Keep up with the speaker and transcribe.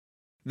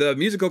The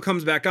musical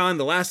comes back on,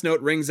 the last note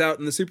rings out,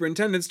 and the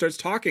superintendent starts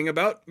talking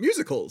about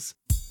musicals.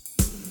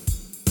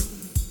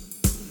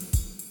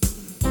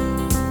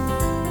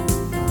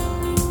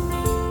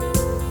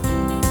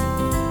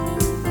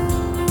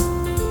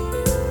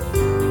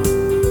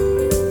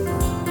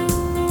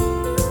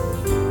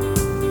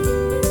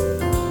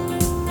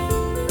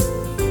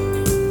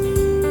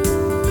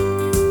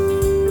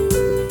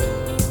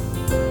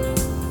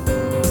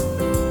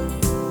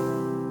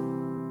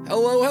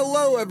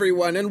 Hello,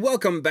 everyone, and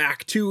welcome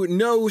back to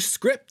No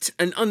Script,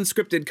 an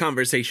unscripted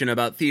conversation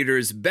about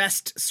theater's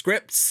best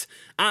scripts.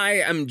 I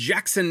am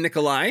Jackson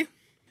Nikolai.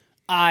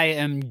 I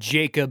am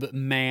Jacob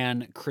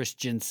Mann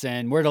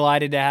Christensen. We're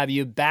delighted to have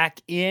you back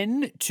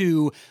in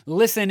to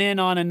listen in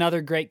on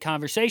another great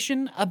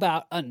conversation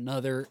about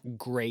another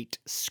great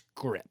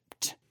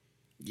script.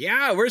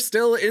 Yeah, we're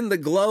still in the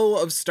glow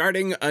of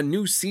starting a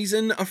new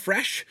season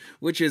afresh,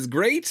 which is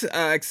great.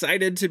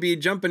 Excited to be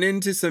jumping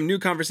into some new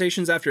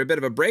conversations after a bit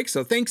of a break.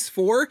 So thanks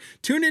for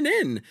tuning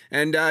in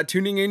and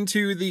tuning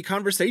into the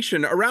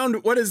conversation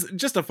around what is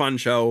just a fun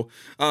show.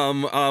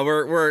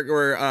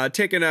 We're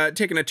taking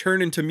a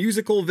turn into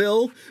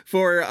Musicalville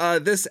for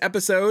this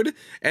episode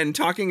and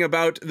talking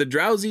about The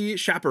Drowsy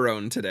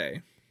Chaperone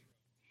today.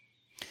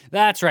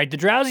 That's right. The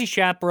Drowsy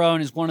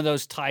Chaperone is one of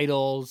those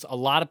titles a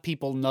lot of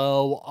people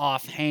know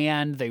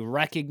offhand. They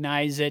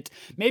recognize it.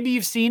 Maybe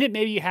you've seen it,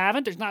 maybe you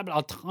haven't. There's not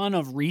a ton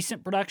of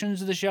recent productions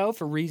of the show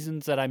for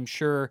reasons that I'm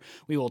sure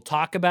we will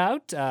talk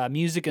about.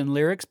 Music and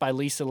lyrics by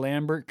Lisa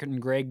Lambert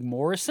and Greg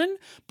Morrison.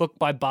 Book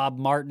by Bob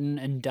Martin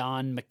and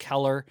Don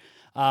McKellar.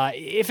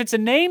 If it's a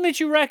name that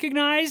you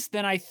recognize,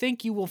 then I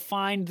think you will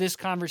find this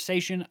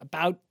conversation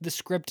about the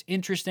script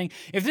interesting.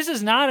 If this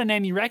is not a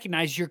name you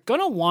recognize, you're going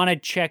to want to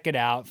check it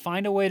out,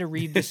 find a way to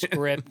read the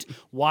script,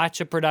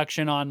 watch a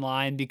production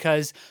online,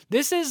 because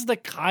this is the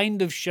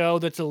kind of show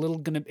that's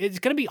it's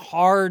going to be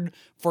hard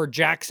for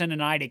Jackson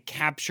and I to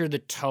capture the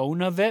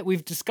tone of it.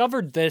 We've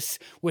discovered this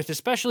with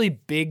especially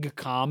big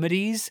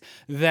comedies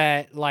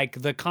that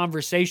like the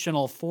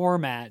conversational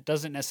format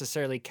doesn't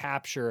necessarily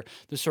capture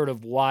the sort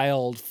of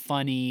wild,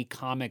 funny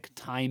comic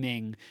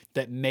timing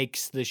that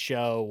makes the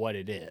show what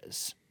it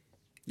is.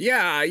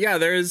 Yeah,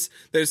 there's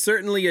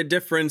certainly a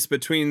difference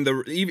between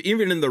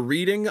even in the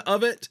reading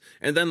of it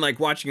and then like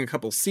watching a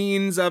couple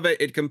scenes of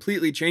it. It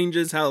completely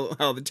changes how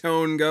the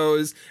tone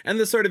goes and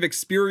the sort of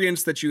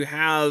experience that you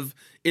have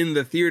in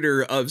the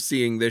theater of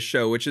seeing this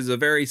show, which is a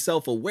very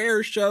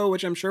self-aware show,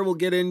 which I'm sure we'll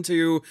get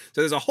into. So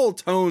there's a whole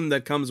tone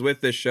that comes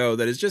with this show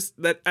that is just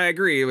that I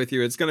agree with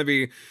you. It's going to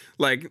be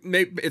like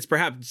it's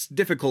perhaps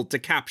difficult to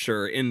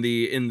capture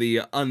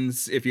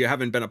if you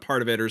haven't been a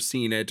part of it or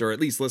seen it or at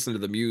least listen to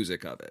the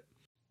music of it.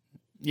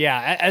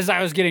 Yeah, as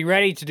I was getting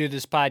ready to do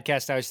this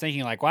podcast, I was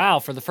thinking like, wow,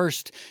 for the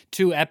first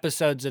 2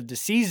 episodes of the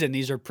season,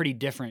 these are pretty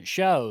different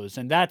shows.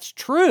 And that's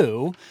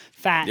true.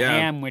 Fat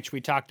Ham, which we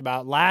talked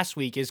about last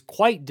week, is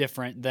quite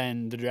different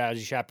than The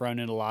Drowsy Chaperone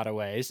in a lot of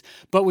ways.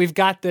 But we've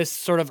got this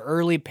sort of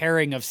early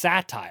pairing of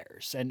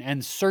satires.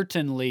 And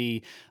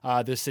certainly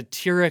the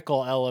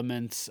satirical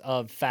elements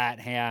of Fat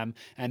Ham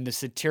and the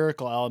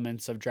satirical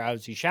elements of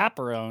Drowsy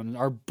Chaperone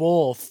are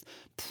both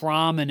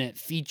prominent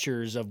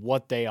features of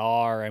what they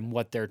are and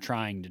what they're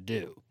trying to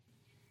do.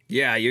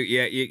 Yeah,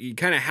 you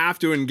kind of have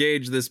to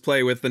engage this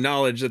play with the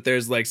knowledge that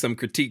there's like some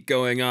critique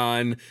going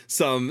on,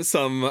 some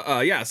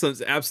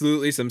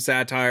absolutely some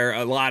satire,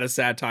 a lot of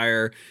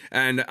satire,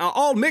 and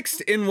all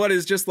mixed in what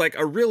is just like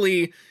a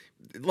really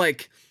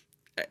like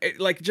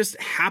just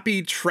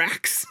happy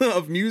tracks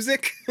of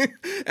music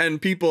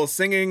and people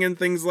singing and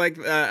things like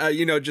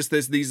just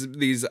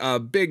these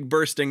big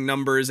bursting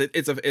numbers.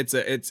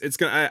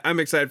 I'm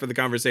excited for the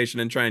conversation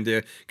and trying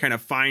to kind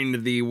of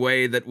find the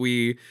way that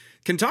we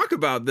can talk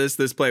about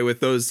this play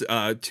with those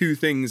 2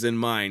 things in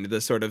mind,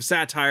 the sort of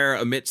satire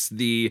amidst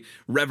the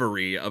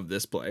reverie of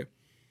this play.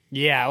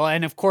 Yeah, well,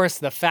 and of course,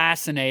 the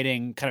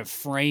fascinating kind of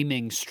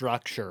framing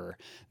structure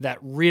that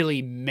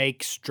really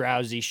makes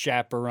Drowsy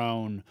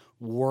Chaperone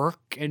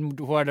work in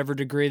whatever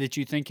degree that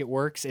you think it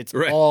works. It's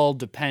right. All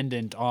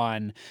dependent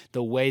on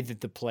the way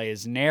that the play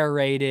is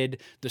narrated,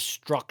 the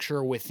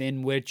structure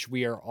within which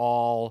we are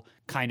all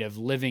kind of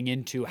living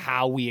into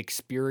how we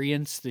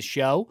experience the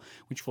show,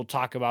 which we'll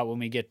talk about when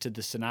we get to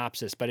the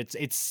synopsis. But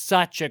it's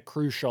such a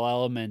crucial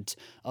element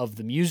of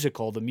the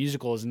musical. The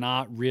musical is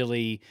not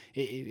really,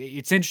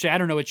 it's interesting. I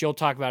don't know what you'll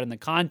talk about in the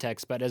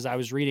context, but as I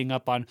was reading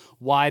up on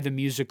why the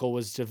musical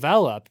was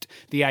developed,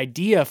 the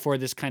idea for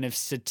this kind of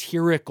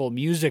satirical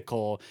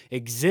musical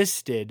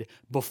existed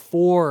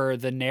before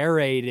the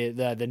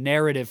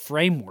narrative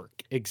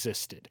framework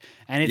existed.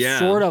 And it's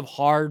sort of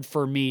hard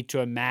for me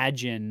to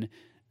imagine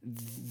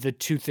the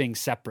 2 things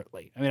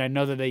separately. I mean, I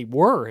know that they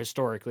were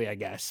historically, I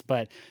guess,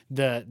 but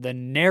the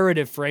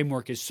narrative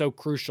framework is so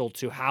crucial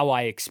to how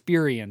I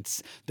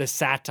experience the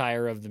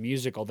satire of the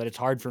musical that it's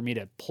hard for me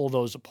to pull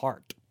those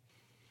apart.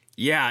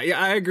 Yeah,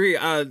 I agree.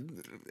 I'll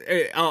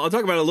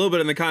talk about it a little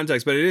bit in the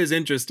context, but it is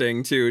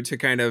interesting to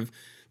kind of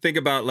think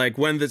about like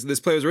when this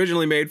play was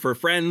originally made for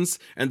Friends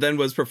and then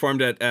was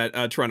performed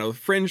at Toronto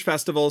Fringe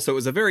Festival. So it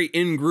was a very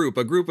a group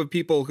of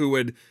people who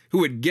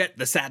would get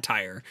the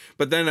satire.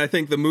 But then I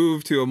think the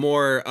move to a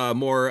more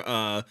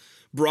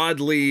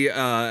broadly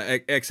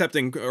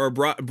accepting or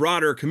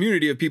broader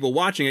community of people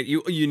watching it,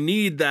 you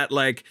need that,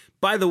 like,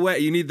 by the way,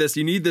 you need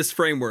this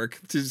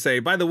framework to say,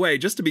 by the way,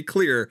 just to be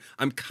clear,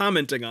 I'm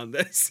commenting on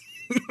this.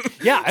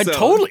 Yeah, So-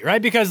 totally, right?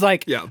 Because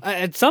like Yeah.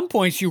 at some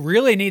points you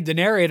really need the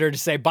narrator to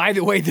say, by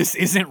the way, this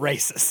isn't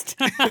racist.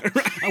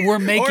 We're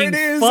making it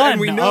is, fun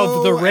and we know,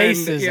 of the and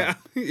racism.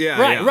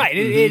 yeah, Right, yeah. right.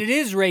 It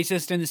is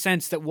racist in the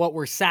sense that what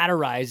we're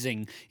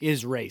satirizing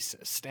is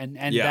racist, and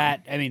Yeah.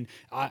 that, I mean,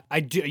 I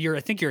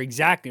think you're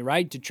exactly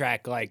right to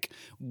track, like,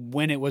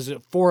 when it was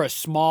for a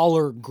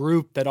smaller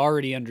group that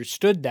already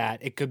understood that,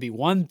 it could be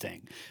one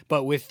thing,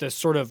 but with the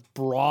sort of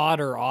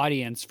broader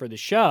audience for the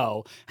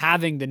show,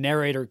 having the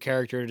narrator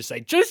character to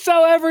say, just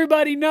so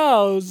everybody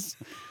knows,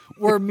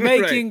 we're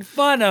making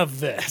fun of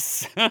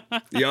this.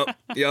 Yep.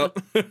 Well,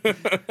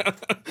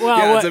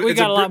 Yeah, we it's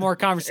got a lot more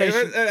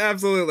conversation.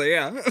 Absolutely,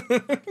 yeah.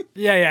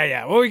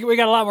 Yeah. Well, we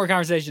got a lot more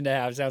conversation to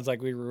have. Sounds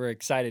like we were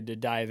excited to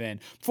dive in.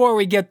 Before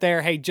we get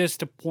there, hey, just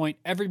to point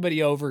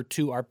everybody over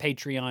to our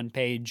Patreon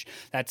page.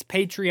 That's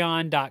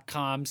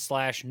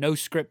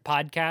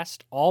patreon.com/NoScriptPodcast.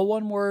 All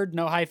one word,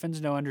 no hyphens,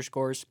 no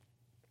underscores.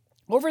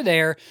 Over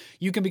there,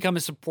 you can become a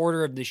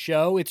supporter of the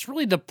show. It's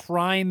really the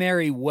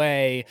primary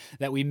way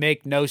that we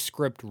make No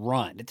Script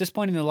run. At this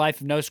point in the life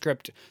of No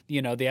Script,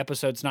 the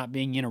episode's not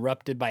being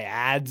interrupted by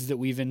ads that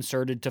we've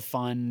inserted to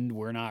fund.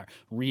 We're not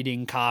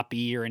reading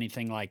copy or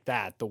anything like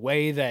that. The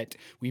way that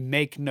we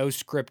make No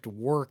Script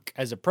work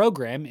as a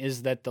program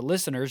is that the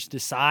listeners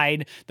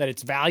decide that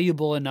it's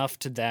valuable enough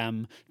to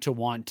them to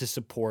want to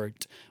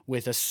support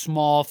with a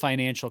small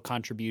financial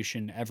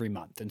contribution every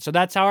month. And so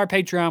that's how our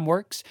Patreon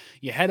works.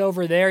 You head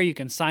over there, you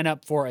can sign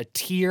up for a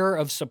tier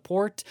of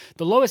support.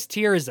 The lowest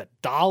tier is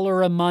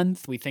 $1 a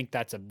month. We think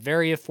that's a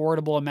very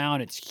affordable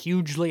amount. It's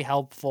hugely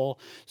helpful.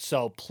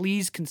 So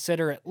please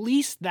consider at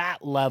least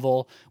that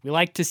level. We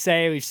like to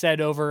say, we've said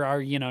over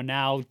our,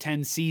 now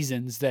 10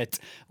 seasons, that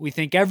we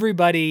think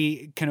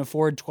everybody can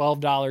afford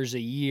 $12 a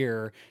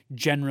year,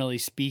 generally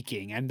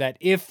speaking. And that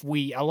if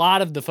a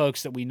lot of the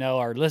folks that we know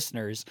are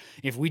listeners,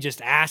 if we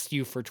just asked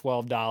you for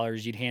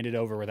 $12, you'd hand it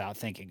over without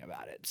thinking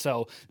about it.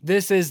 So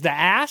this is the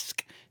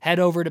ask. Head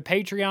over to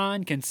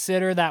Patreon,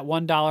 consider that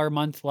 $1 a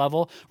month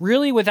level.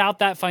 Really, without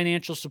that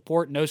financial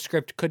support, No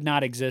Script could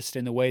not exist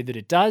in the way that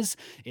it does.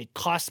 It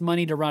costs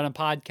money to run a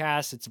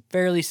podcast. It's a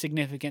fairly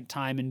significant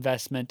time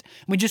investment.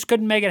 We just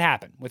couldn't make it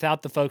happen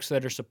without the folks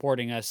that are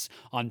supporting us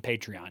on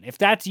Patreon. If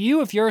that's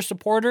you, if you're a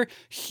supporter,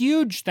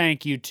 huge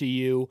thank you to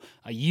you.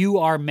 You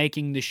are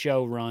making the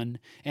show run.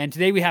 And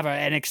today we have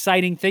an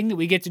exciting thing that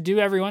we get to do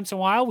every once in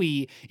a while.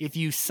 If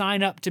you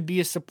sign up to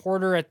be a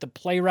supporter at the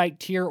playwright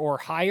tier or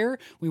higher,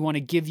 we want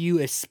to give you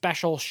a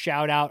special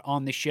shout out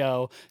on the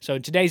show. So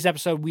in today's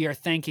episode, we are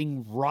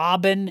thanking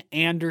Robin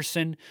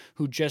Anderson,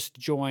 who just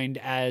joined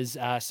as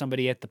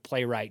somebody at the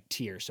playwright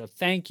tier. So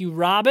thank you,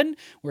 Robin.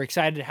 We're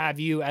excited to have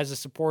you as a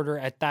supporter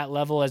at that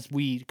level. As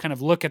we kind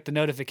of look at the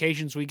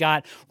notifications we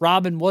got,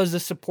 Robin was a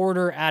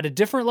supporter at a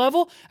different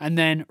level and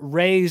then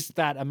raised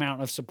that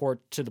amount of support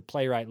to the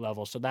playwright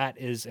level. So that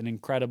is an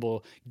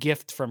incredible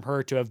gift from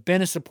her to have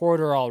been a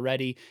supporter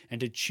already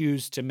and to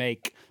choose to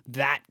make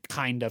that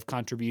kind of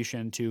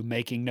contribution to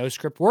making No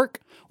Script work.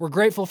 We're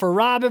grateful for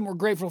Robin. We're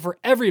grateful for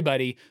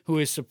everybody who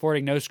is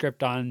supporting No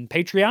Script on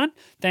Patreon.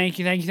 Thank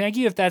you.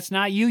 If that's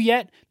not you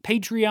yet,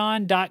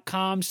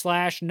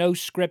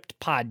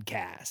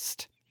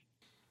 patreon.com/NoScriptPodcast.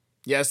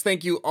 Yes,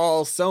 thank you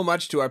all so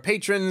much to our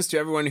patrons, to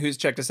everyone who's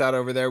checked us out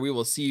over there. We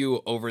will see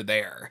you over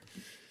there.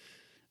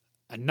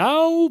 And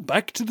now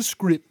back to the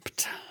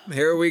script.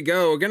 Here we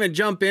go. We're going to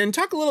jump in,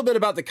 talk a little bit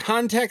about the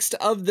context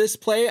of this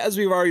play, as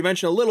we've already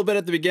mentioned a little bit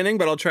at the beginning,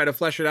 but I'll try to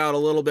flesh it out a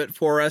little bit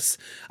for us.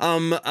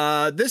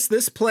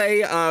 This play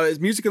is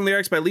music and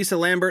lyrics by Lisa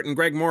Lambert and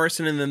Greg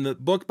Morrison, and then the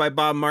book by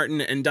Bob Martin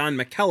and Don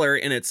McKellar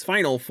in its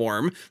final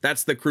form.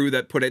 That's the crew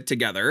that put it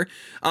together.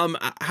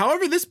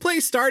 However, this play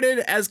started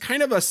as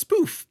kind of a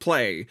spoof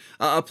play,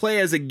 a play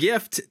as a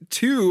gift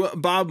to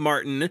Bob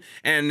Martin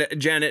and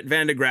Janet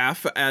Van de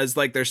Graaff as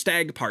like their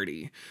stag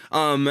party.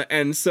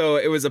 And so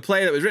it was a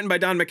play that was written by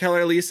Don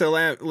McKellar, Lisa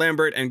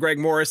Lambert, and Greg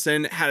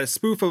Morrison, had a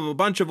spoof of a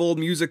bunch of old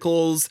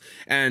musicals,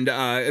 and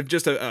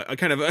just a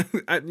kind of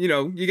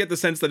you get the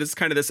sense that it's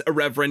kind of this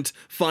irreverent,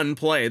 fun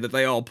play that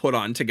they all put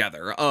on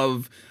together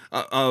of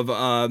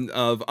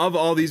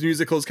all these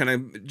musicals kind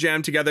of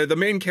jammed together. The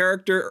main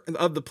character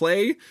of the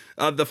play,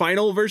 the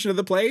final version of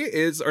the play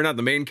is, or not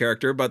the main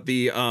character, but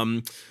the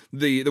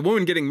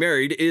woman getting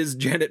married is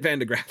Janet Van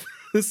de Graaff.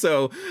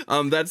 So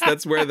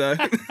that's where the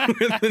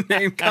where the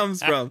name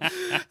comes from.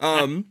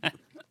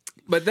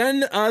 But then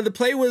the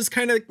play was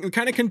kind of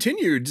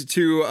continued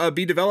to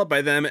be developed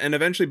by them, and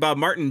eventually Bob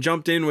Martin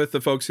jumped in with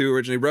the folks who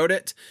originally wrote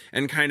it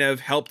and kind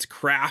of helped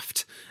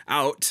craft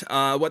out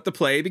what the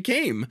play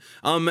became.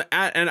 And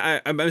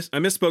I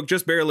misspoke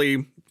just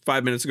barely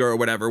 5 minutes ago or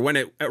whatever. When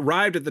it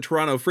arrived at the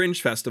Toronto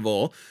Fringe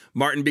Festival,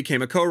 Martin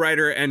became a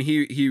co-writer, and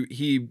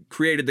he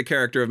created the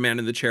character of Man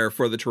in the Chair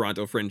for the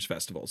Toronto Fringe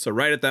Festival. So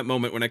right at that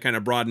moment when it kind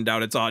of broadened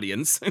out its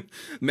audience,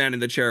 Man in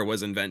the Chair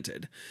was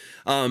invented.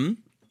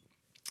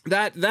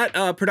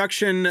 That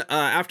production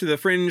after the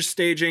Fringe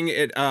staging,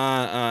 it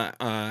had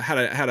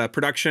a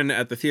production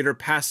at the Theatre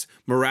Passe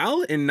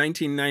Murale in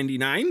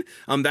 1999.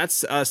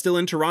 That's still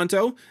in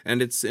Toronto,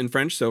 and it's in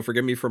French, so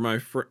forgive me for my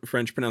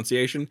French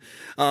pronunciation.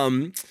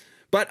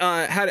 But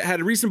had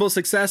a reasonable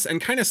success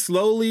and kind of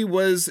slowly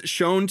was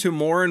shown to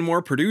more and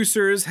more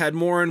producers, had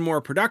more and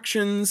more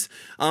productions,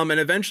 and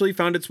eventually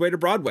found its way to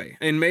Broadway.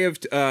 In May of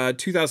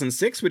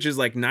 2006, which is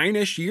like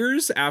 9-ish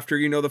years after,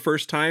 the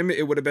first time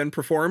it would have been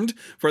performed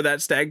for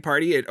that stag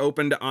party, it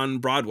opened on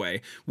Broadway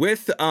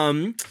with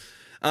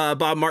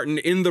Bob Martin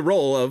in the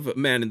role of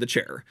Man in the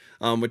Chair,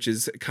 which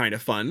is kind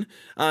of fun.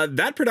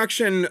 That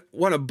production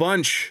won a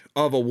bunch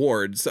of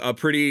awards.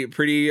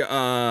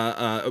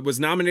 Was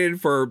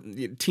nominated for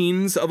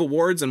teens of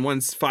awards and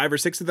won 5 or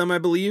 6 of them, I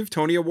believe,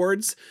 Tony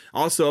Awards.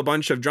 Also a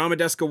bunch of Drama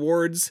Desk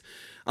Awards.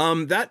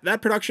 That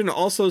production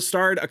also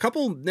starred a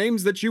couple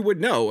names that you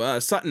would know.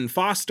 Sutton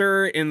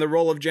Foster in the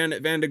role of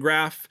Janet Van de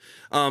Graaff,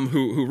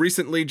 who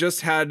recently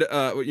just had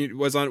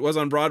was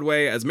on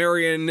Broadway as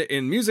Marion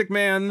in Music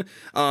Man.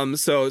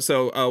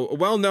 So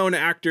well-known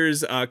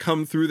actors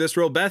come through this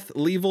role. Beth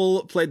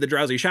Leavel played the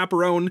drowsy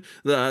chaperone,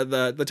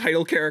 the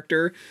title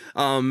character,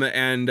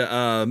 and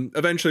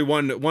eventually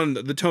won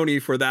the Tony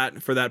for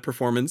that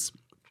performance.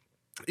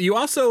 You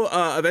also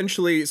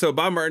eventually, so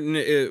Bob Martin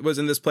was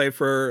in this play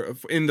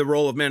in the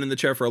role of Man in the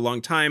Chair for a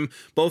long time,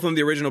 both on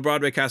the original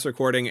Broadway cast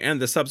recording and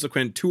the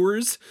subsequent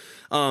tours.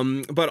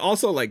 But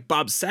also like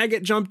Bob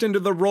Saget jumped into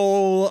the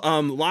role.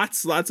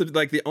 Lots of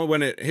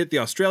when it hit the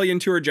Australian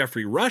tour,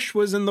 Geoffrey Rush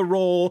was in the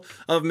role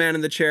of Man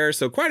in the Chair.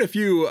 So quite a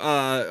few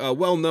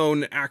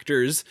well-known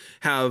actors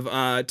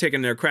have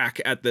taken their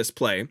crack at this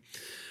play.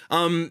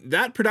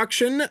 That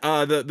production,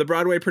 the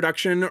Broadway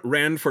production,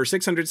 ran for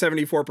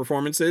 674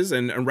 performances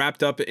and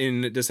wrapped up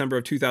in December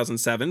of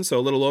 2007, so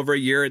a little over a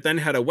year. It then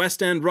had a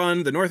West End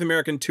run, the North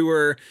American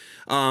tour.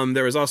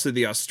 There was also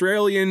the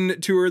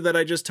Australian tour that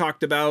I just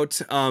talked about.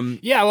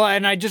 Yeah, well,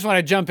 and I just want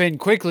to jump in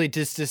quickly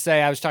just to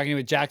say I was talking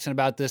with Jackson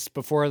about this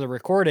before the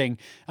recording.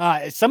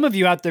 Some of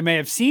you out there may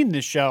have seen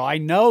this show. I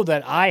know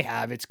that I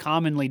have. It's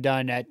commonly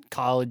done at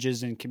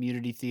colleges and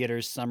community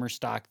theaters, summer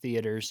stock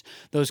theaters,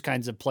 those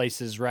kinds of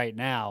places right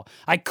now.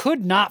 I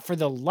could not for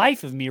the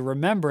life of me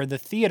remember the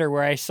theater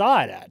where I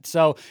saw it at.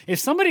 So if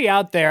somebody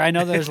out there, I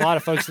know there's a lot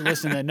of folks that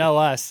listen that know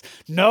us,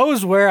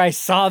 knows where I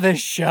saw this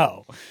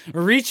show,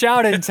 reach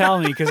out and tell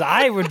me, because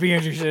I would be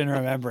interested in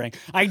remembering.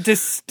 I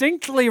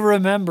distinctly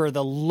remember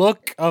the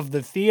look of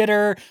the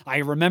theater. I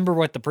remember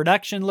what the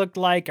production looked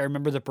like. I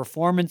remember the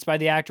performance by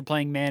the actor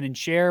playing Man in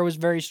Chair was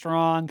very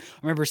strong. I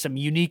remember some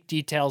unique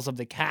details of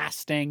the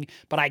casting,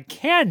 but I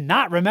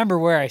cannot remember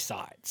where I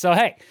saw it. So,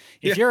 hey,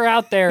 if you're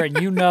out there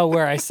and you know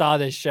where I saw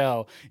this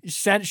show,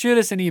 shoot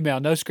us an email,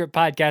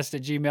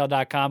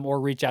 noscriptpodcast@gmail.com,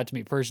 or reach out to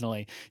me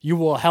personally. You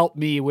will help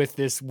me with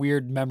this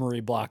weird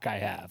memory block I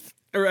have.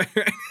 Right.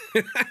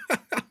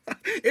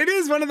 It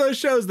is one of those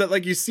shows that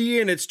like you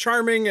see and it's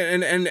charming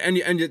and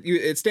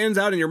it stands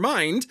out in your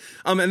mind.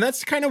 And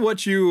that's kind of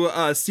what you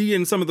see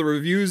in some of the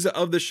reviews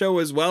of the show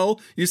as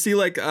well. You see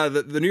like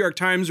the New York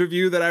Times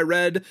review that I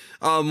read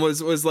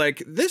was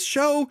like, this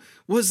show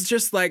was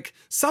just like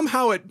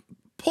somehow it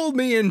pulled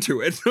me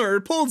into it, or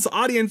it pulls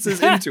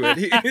audiences into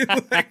it.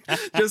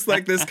 Just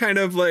like this kind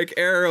of like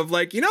air of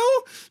like,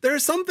 there are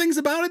some things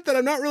about it that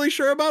I'm not really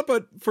sure about,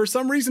 but for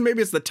some reason, maybe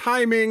it's the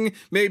timing,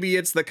 maybe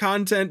it's the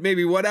content,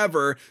 maybe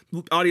whatever,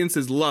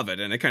 audiences love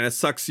it and it kind of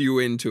sucks you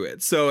into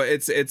it. So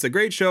it's a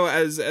great show.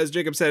 As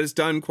Jacob said, it's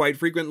done quite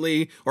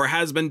frequently, or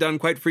has been done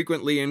quite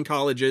frequently in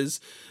colleges.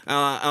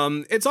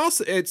 It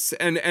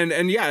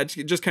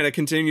just kind of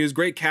continues.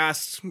 Great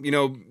cast,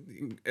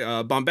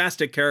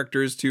 bombastic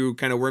characters to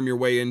kind of worm your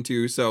way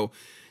into. So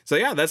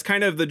yeah, that's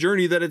kind of the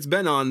journey that it's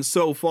been on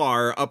so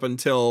far up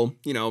until,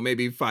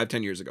 maybe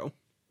 5-10 years ago.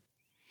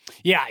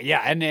 Yeah.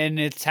 And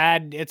it's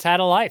had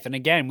a life. And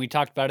again, we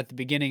talked about at the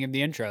beginning of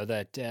the intro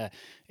that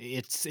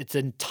it's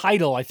a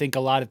title I think a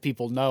lot of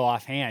people know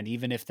offhand,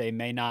 even if they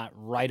may not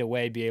right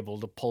away be able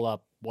to pull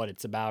up what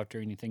it's about or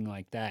anything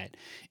like that.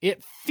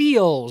 It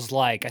feels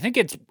like, I think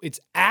it's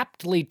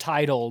aptly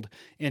titled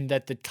in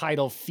that the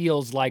title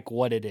feels like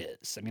what it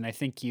is. I mean, I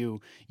think you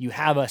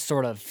have a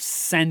sort of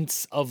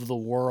sense of the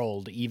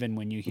world even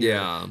when you hear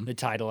the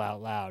title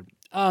out loud.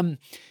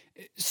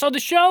 So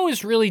the show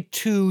is really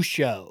 2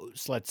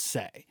 shows, let's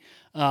say.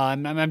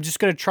 I'm just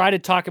going to try to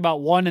talk about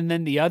one and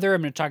then the other.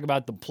 I'm going to talk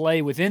about the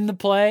play within the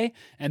play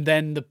and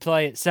then the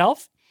play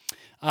itself.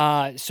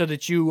 so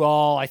that you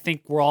all, I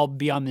think we're all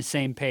be on the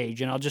same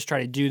page. And I'll just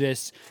try to do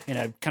this in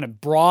a kind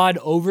of broad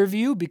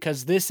overview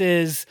because this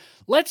is,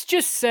 let's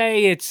just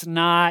say it's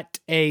not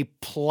a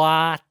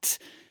plot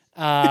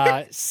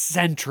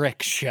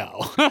centric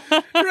show.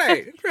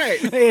 Right.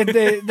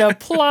 The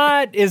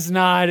plot is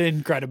not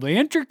incredibly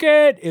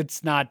intricate.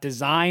 It's not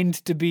designed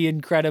to be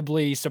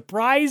incredibly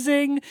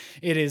surprising.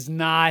 It is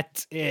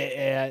not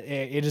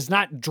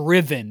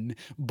driven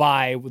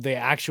by the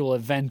actual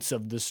events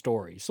of the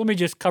story. So let me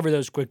just cover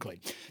those quickly.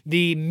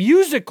 The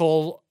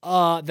musical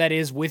that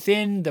is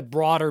within the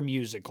broader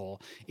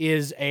musical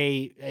is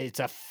it's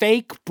a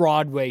fake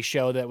Broadway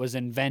show that was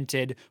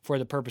invented for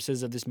the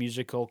purposes of this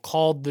musical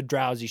called The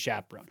Drowsy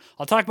Chaperone.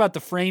 I'll talk about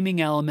the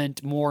framing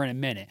element more in a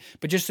minute,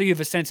 but just so you have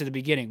a sense at the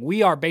beginning,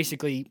 we are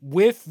basically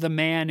with the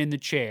man in the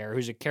chair,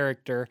 who's a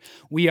character,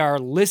 we are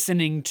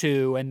listening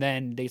to, and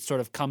then it sort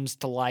of comes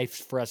to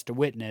life for us to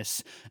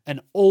witness,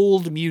 an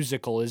old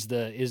musical is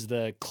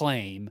the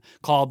claim,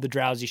 called The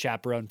Drowsy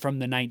Chaperone from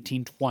the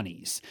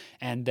 1920s.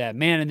 And the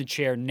man in the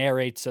chair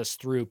narrates us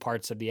through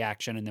parts of the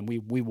action, and then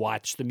we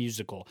watch the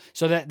musical.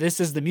 So that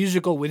this is the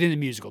musical within the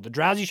musical, the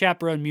Drowsy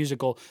Chaperone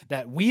musical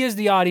that we as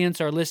the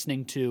audience are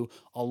listening to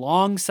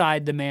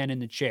alongside the man in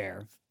the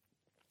chair.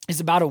 Is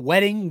about a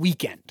wedding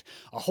weekend.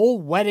 A whole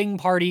wedding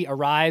party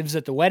arrives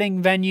at the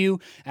wedding venue,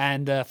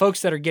 and the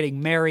folks that are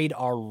getting married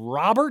are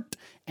Robert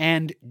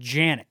and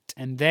Janet.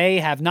 And they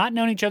have not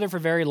known each other for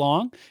very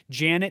long.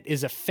 Janet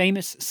is a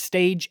famous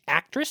stage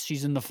actress.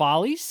 She's in the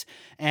Follies.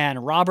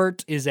 And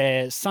Robert is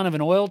a son of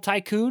an oil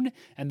tycoon.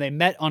 And they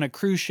met on a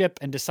cruise ship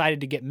and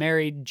decided to get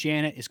married.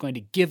 Janet is going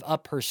to give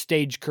up her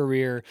stage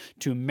career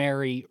to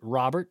marry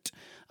Robert.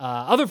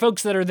 Other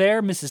folks that are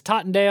there, Mrs.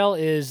 Tottendale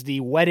is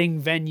the wedding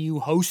venue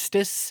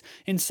hostess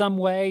in some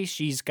way.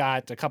 She's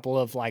got a couple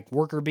of like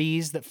worker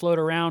bees that float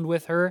around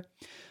with her.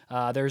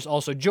 There's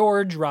also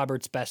George,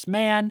 Robert's best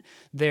man.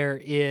 There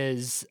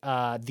is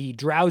the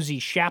drowsy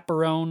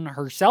chaperone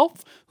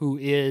herself, who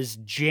is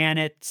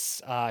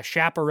Janet's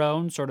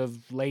chaperone, sort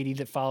of lady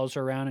that follows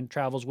her around and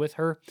travels with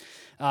her.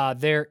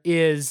 There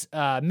is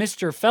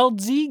Mr.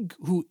 Feldzig,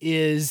 who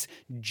is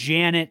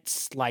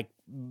Janet's like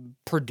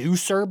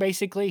producer,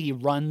 basically. He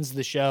runs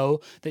the show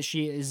that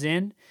she is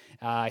in.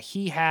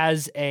 He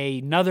has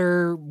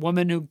another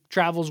woman who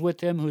travels with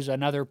him, who's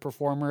another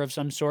performer of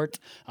some sort,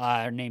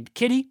 named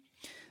Kitty.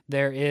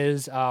 There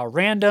is a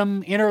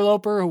random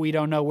interloper who we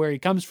don't know where he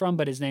comes from,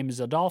 but his name is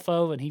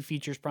Adolfo, and he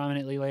features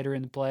prominently later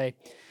in the play.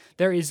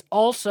 There is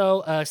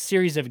also a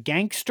series of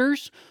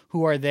gangsters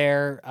who are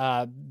there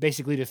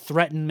basically to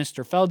threaten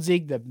Mr.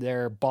 Feldzig,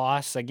 their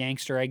boss, a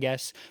gangster, I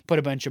guess,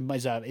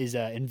 is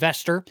an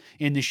investor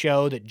in the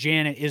show that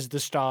Janet is the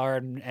star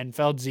and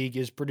Feldzig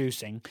is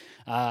producing.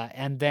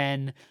 And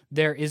then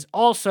there is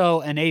also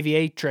an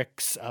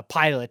aviatrix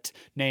pilot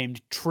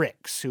named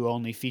Trix, who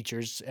only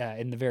features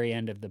in the very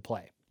end of the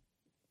play.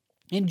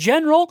 In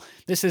general,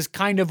 this is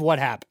kind of what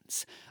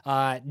happens.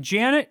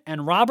 Janet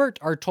and Robert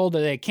are told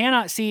that they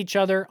cannot see each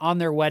other on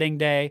their wedding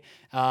day,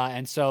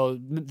 and so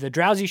the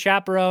drowsy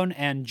chaperone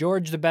and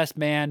George the best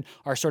man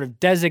are sort of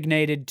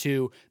designated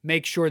to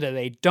make sure that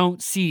they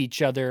don't see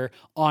each other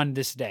on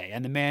this day.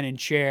 And the man in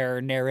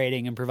chair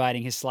narrating and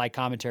providing his sly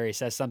commentary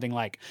says something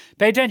like,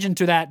 pay attention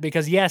to that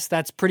because, yes,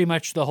 that's pretty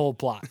much the whole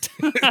plot.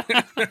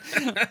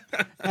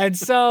 And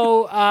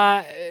so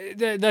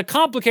the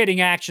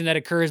complicating action that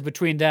occurs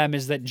between them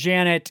is that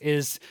Janet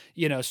is,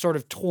 sort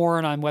of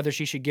torn on whether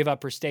she should give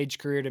up her stage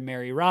career to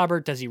marry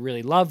Robert. Does he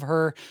really love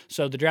her?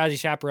 So the drowsy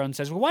chaperone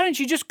says, well, why don't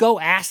you just go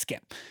ask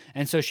him?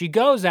 And so she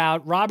goes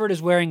out. Robert is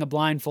wearing a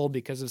blindfold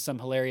because of some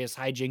hilarious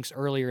hijinks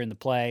earlier in the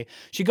play.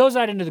 She goes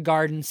out into the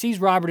garden, sees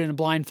Robert in a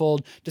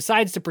blindfold,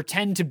 decides to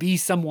pretend to be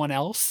someone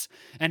else.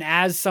 And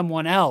as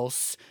someone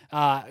else,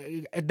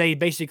 Robert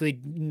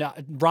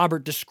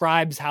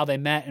describes how they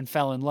met and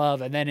fell in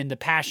love. And then in the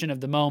passion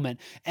of the moment,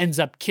 ends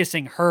up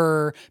kissing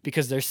her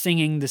because they're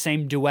singing the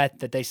same duet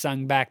that they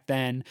sung back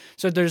then.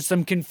 So there's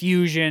some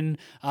confusion.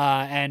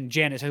 And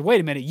Janet says, wait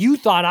a minute, you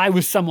thought I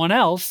was someone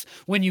else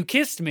when you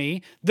kissed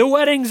me. The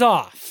wedding's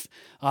off.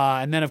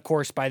 And then, of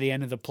course, by the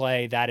end of the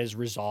play, that is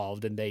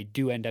resolved and they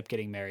do end up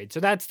getting married.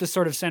 So that's the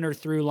sort of center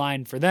through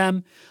line for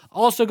them.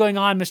 Also going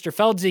on, Mr.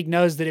 Feldzig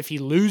knows that if he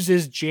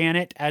loses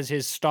Janet as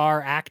his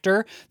star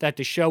actor, that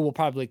the show will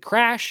probably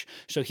crash.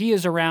 So he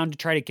is around to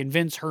try to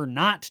convince her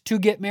not to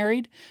get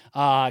married.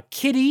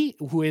 Kitty,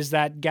 who is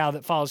that gal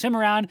that follows him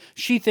around,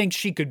 she thinks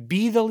she could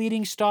be the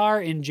leading star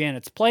in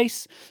Janet's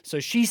place. So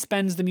she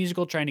spends the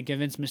musical trying to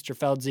convince Mr.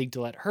 Feldzig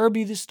to let her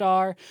be the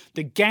star.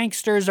 The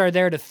gangsters are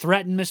there to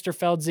threaten Mr.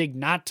 Feldzig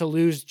not to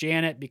lose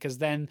Janet because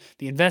then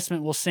the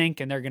investment will sink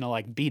and they're going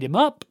to beat him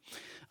up.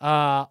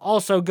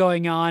 Also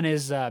going on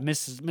is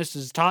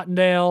Mrs.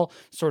 Tottendale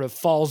sort of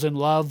falls in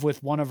love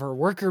with one of her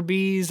worker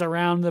bees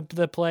around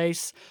the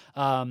place.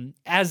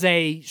 As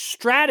a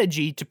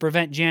strategy to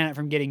prevent Janet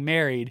from getting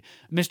married,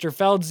 Mr.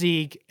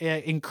 Feldzieg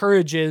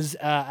encourages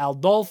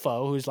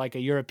Aldolfo, who's like a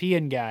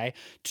European guy,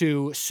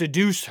 to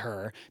seduce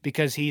her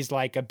because he's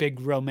like a big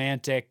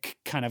romantic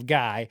kind of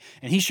guy,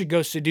 and he should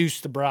go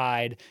seduce the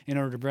bride in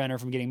order to prevent her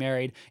from getting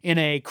married. In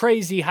a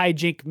crazy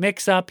hijink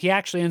mix-up, he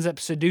actually ends up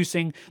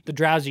seducing the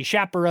drowsy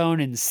chaperone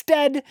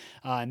instead,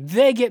 and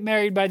they get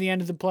married by the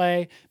end of the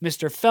play.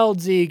 Mr.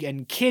 Feldzieg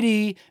and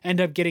Kitty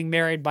end up getting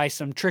married by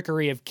some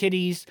trickery of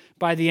Kitty's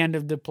by the end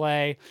of the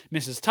play.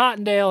 Mrs.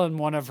 Tottendale and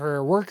one of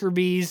her worker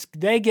bees,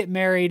 they get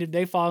married,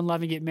 they fall in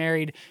love and get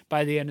married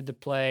by the end of the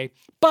play.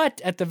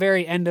 But at the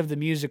very end of the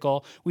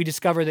musical, we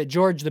discover that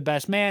George, the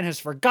best man, has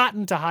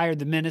forgotten to hire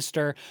the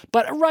minister.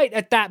 But right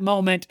at that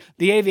moment,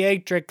 the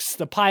aviatrix,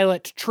 the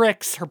pilot,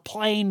 Trix, her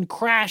plane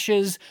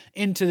crashes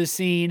into the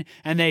scene,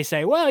 and they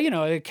say, well, you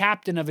know, the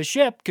captain of a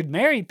ship could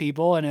marry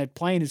people, and a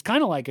plane is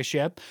kind of like a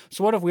ship.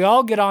 So what if we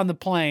all get on the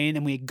plane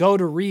and we go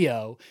to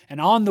Rio,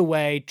 and on the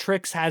way,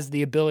 Trix has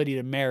the ability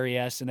to marry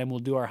us, and then we'll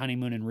do our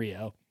honeymoon in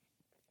Rio.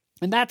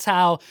 And that's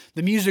how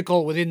the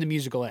musical within the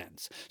musical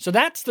ends. So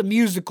that's the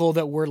musical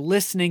that we're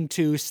listening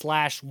to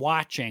 /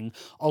 watching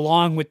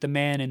along with The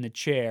Man in the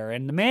Chair.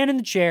 And The Man in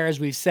the Chair, as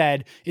we've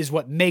said, is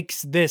what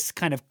makes this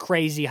kind of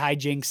crazy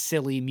hijinks,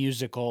 silly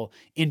musical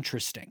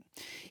interesting.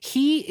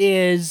 He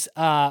is,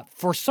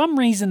 for some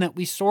reason that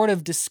we sort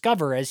of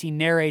discover as he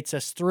narrates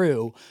us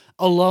through,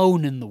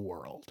 alone in the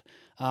world.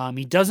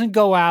 He doesn't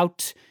go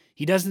out.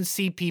 He doesn't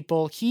see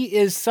people. He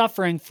is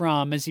suffering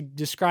from, as he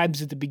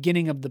describes at the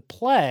beginning of the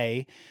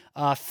play,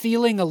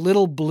 feeling a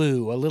little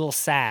blue, a little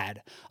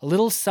sad, a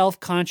little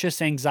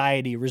self-conscious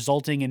anxiety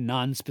resulting in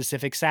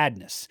non-specific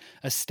sadness,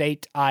 a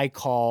state I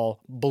call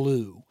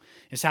blue,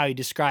 is how he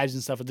describes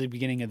and stuff at the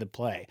beginning of the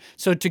play.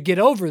 So to get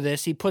over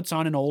this, he puts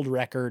on an old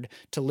record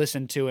to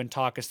listen to and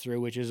talk us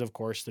through, which is, of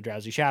course, The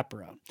Drowsy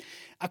Chaperone.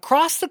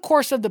 Across the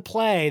course of the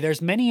play,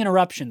 there's many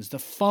interruptions. The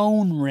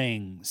phone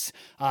rings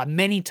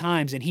many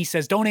times, and he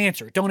says, don't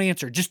answer,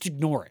 just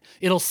ignore it.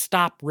 It'll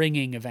stop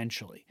ringing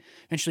eventually.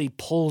 Eventually, he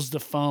pulls the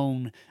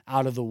phone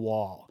out of the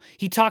wall.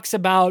 He talks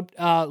about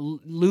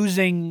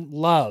losing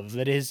love,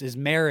 that is, his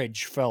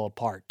marriage fell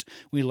apart,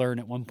 we learn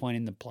at one point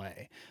in the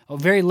play.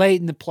 Very late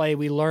in the play,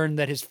 we learn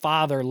that his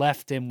father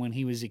left him when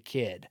he was a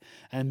kid.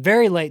 And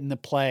very late in the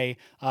play,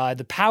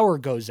 the power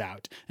goes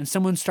out, and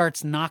someone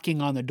starts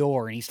knocking on the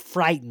door, and he's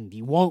frightened.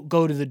 He won't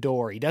go to the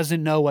door. He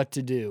doesn't know what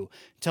to do,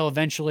 until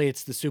eventually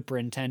it's the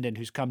superintendent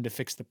who's come to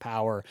fix the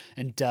power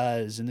and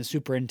does. And the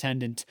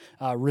superintendent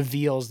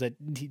reveals that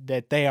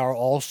they are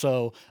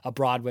also a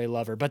Broadway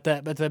lover. But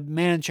the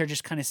Man in the Chair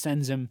just kind of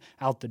sends him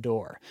out the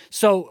door.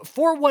 So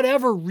for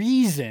whatever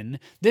reason,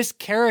 this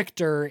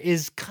character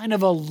is kind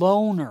of a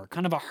loner,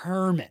 kind of a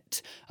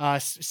hermit,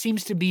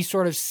 seems to be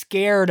sort of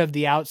scared of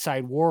the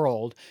outside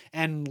world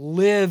and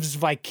lives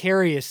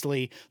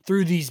vicariously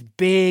through these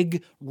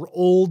big,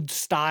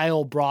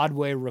 old-style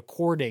Broadway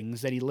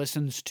recordings that he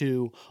listens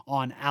to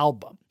on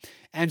album.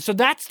 And so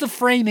that's the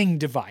framing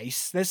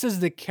device. This is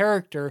the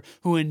character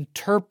who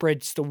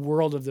interprets the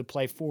world of the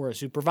play for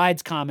us, who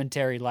provides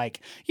commentary like,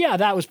 yeah,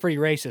 that was pretty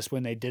racist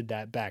when they did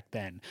that back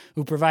then.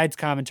 Who provides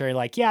commentary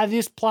like, yeah,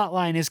 this plot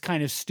line is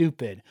kind of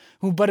stupid.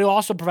 But who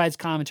also provides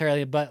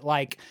commentary, but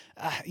like,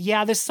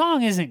 yeah, this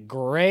song isn't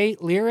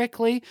great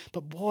lyrically,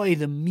 but boy,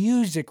 the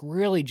music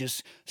really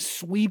just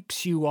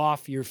sweeps you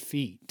off your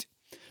feet.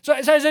 So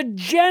as a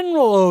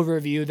general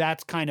overview,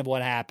 that's kind of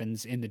what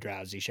happens in The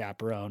Drowsy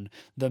Chaperone,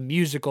 the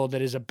musical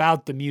that is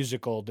about the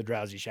musical, The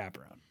Drowsy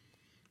Chaperone.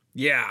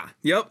 Yeah.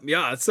 Yep.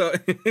 Yeah. So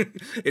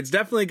it's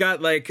definitely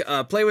got like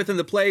play within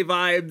the play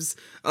vibes,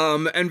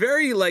 and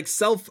very like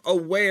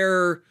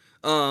self-aware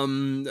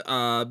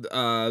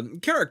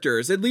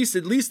characters, at least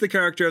the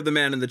character of the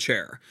Man in the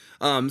Chair.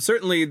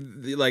 Certainly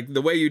like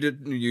the way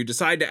you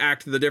decide to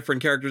act the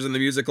different characters in the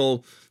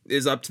musical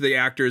is up to the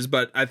actors,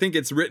 but I think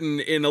it's written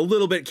in a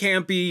little bit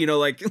campy,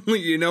 like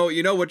you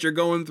know what you're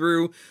going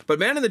through. But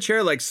Man in the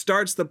Chair like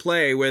starts the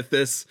play with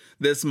this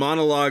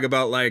monologue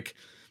about like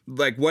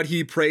what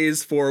he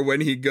prays for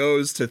when he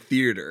goes to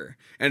theater.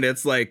 And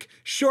it's like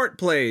short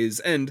plays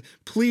and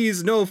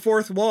please no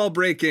fourth wall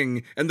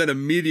breaking, and then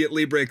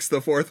immediately breaks the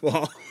fourth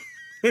wall.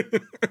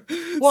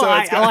 Well,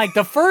 I like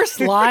the first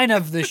line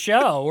of the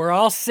show, we're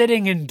all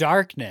sitting in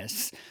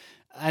darkness.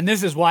 And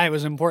this is why it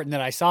was important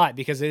that I saw it,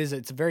 because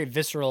it's very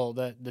visceral.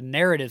 The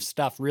narrative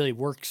stuff really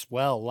works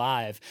well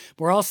live.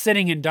 We're all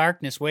sitting in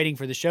darkness waiting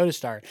for the show to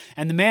start.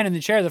 And the Man in the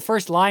Chair, the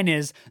first line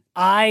is,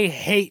 I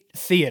hate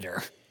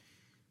theater.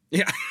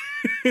 Yeah.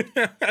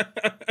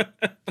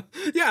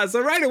 Yeah,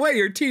 so right away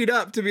you're teed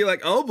up to be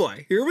like, oh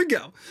boy, here we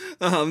go.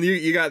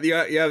 You have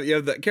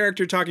the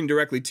character talking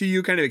directly to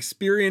you, kind of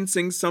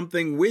experiencing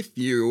something with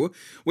you,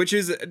 which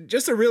is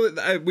just a really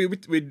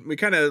we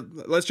kind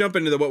of, let's jump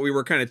into what we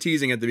were kind of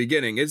teasing at the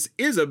beginning. Is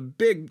a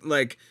big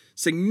like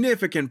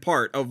significant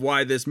part of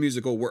why this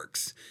musical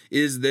works,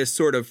 is this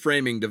sort of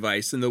framing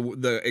device and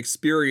the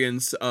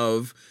experience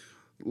of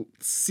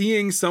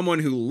seeing someone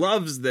who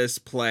loves this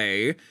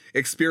play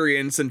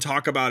experience and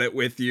talk about it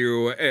with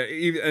you,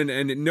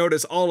 and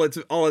notice all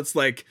its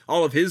like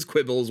all of his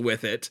quibbles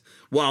with it,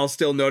 while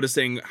still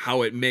noticing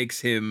how it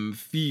makes him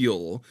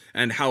feel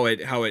and how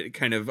it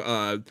kind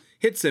of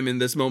hits him in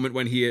this moment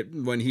when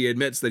he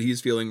admits that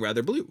he's feeling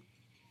rather blue.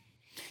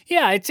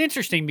 Yeah, it's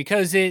interesting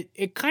because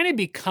it kind of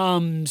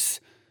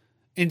becomes,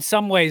 in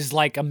some ways,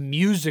 like a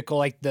musical,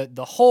 like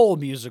the whole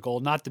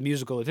musical, not the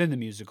musical within the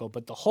musical,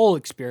 but the whole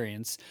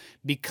experience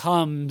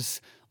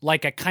becomes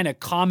like a kind of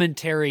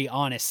commentary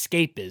on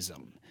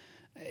escapism.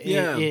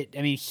 Yeah.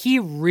 I mean, he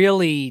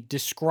really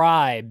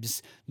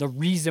describes the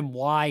reason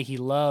why he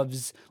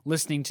loves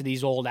listening to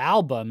these old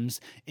albums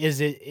is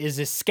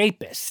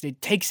escapist.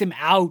 It takes him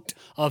out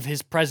of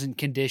his present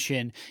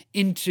condition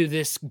into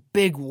this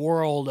big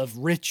world of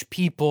rich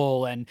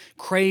people and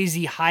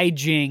crazy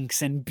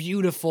hijinks and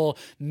beautiful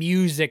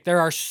music. There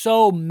are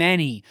so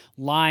many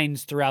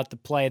lines throughout the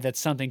play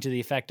that's something to the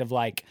effect of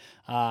like,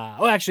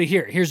 actually,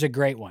 here's a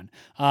great one.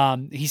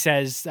 He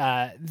says,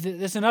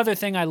 there's another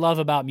thing I love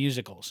about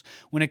musicals.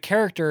 When a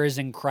character is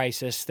in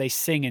crisis, they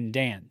sing and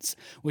dance,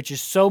 which is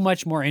so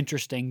much more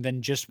interesting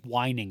than just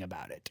whining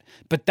about it.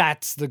 But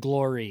that's the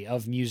glory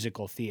of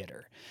musical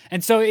theater.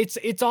 And so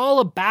it's all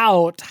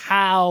about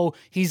how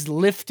he's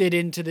lifted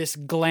into this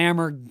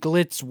glamour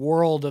glitz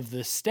world of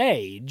the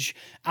stage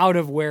out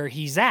of where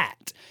he's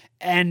at.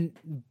 And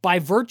by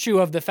virtue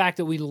of the fact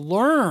that we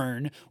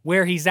learn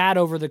where he's at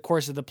over the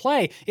course of the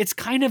play, it's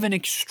kind of an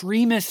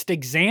extremist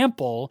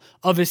example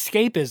of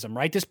escapism,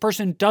 right? This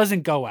person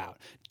doesn't go out,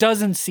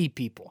 doesn't see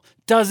people,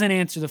 doesn't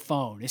answer the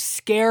phone, is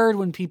scared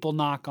when people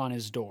knock on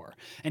his door.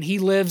 And he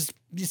lives,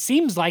 it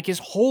seems like, his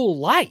whole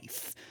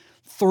life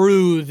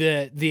through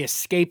the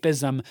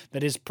escapism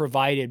that is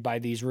provided by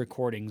these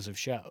recordings of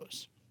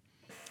shows.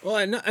 Well,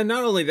 and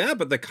not only that,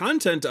 but the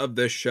content of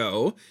this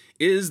show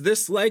is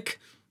this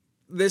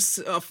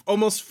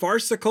almost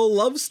farcical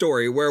love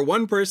story where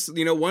one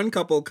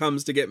couple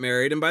comes to get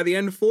married, and by the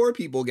end 4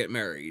 people get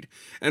married.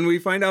 And we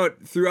find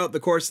out throughout the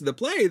course of the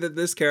play that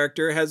this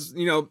character has,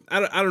 I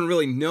don't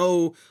really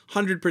know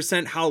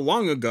 100% how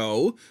long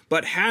ago,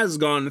 but has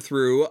gone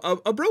through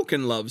a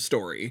broken love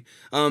story.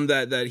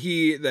 That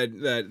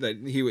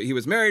he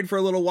was married for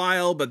a little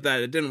while, but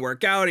that it didn't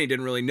work out. And he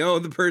didn't really know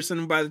the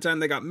person by the time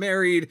they got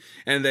married,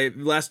 and they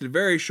lasted a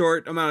very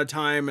short amount of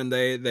time, and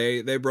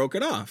they broke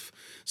it off.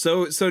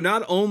 So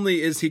not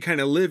only is he kind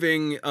of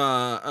living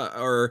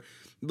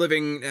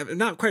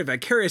not quite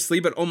vicariously,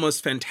 but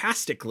almost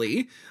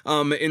fantastically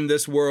in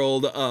this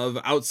world of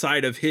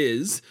outside of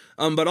his,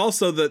 but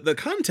also the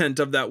content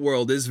of that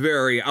world is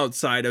very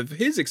outside of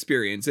his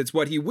experience. It's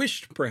what he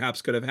wished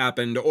perhaps could have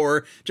happened,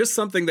 or just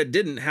something that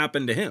didn't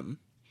happen to him.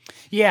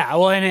 Yeah,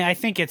 well, and I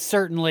think it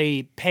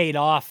certainly paid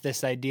off,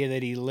 this idea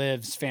that he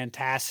lives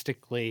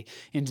fantastically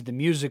into the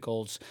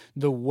musicals,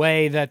 the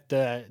way that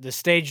the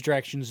stage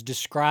directions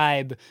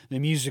describe the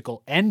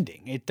musical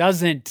ending. It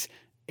doesn't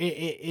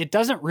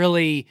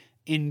really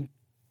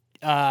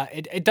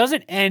it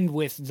doesn't end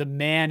with the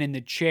man in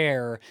the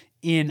chair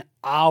in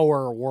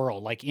our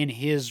world, like in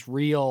his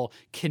real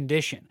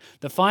condition.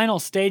 The final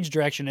stage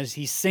direction is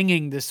he's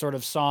singing this sort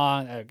of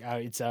song.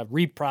 It's a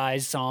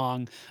reprise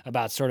song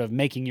about sort of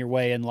making your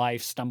way in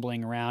life,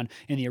 stumbling around.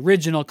 In the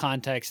original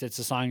context, it's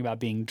a song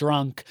about being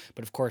drunk,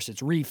 but of course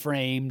it's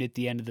reframed at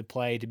the end of the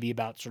play to be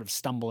about sort of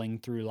stumbling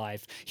through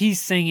life. He's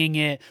singing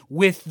it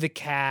with the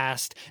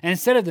cast, and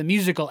instead of the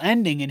musical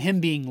ending and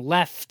him being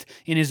left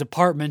in his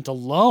apartment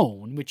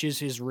alone, which is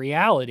his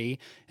reality,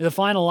 the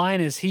final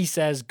line is he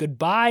says,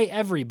 "Goodbye,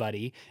 everybody,"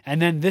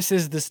 and then this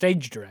is the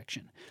stage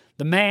direction.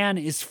 The man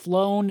is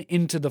flown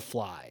into the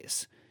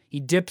flies. He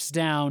dips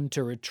down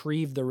to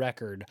retrieve the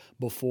record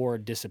before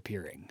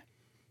disappearing.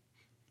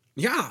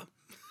 Yeah.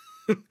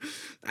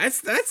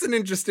 that's an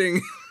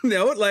interesting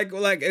note. Like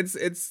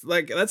it's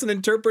like that's an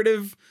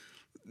interpretive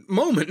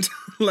moment.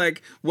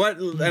 Like what,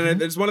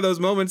 and it's one of those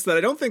moments that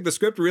I don't think the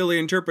script really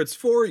interprets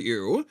for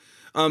you.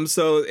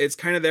 So it's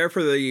kind of there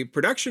for the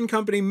production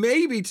company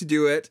maybe to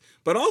do it,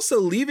 but also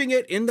leaving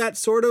it in that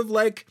sort of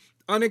like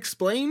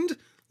unexplained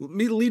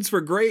leads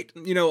for great,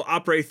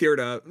 opera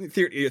theater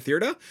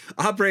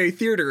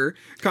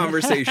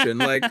conversation.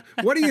 Like,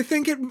 what do you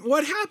think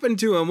what happened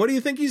to him? What do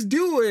you think he's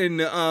doing?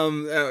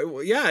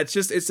 It's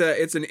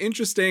an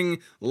interesting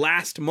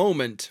last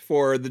moment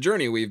for the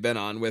journey we've been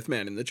on with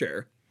Man in the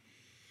Chair.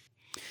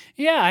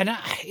 Yeah, and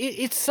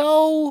it's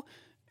so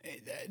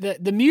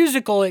the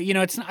musical,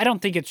 I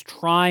don't think it's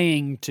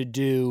trying to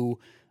do.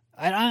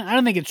 I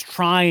don't think it's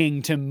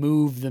trying to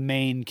move the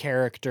main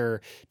character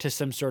to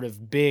some sort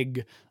of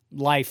big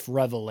life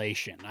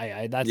revelation.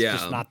 That's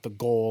just not the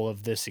goal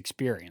of this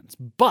experience.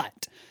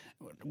 But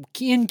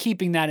in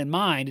keeping that in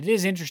mind, it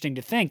is interesting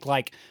to think,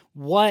 like,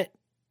 why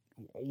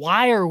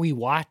are we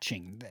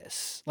watching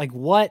this? Like,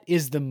 what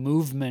is the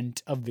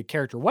movement of the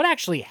character? What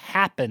actually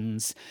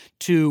happens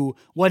to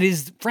what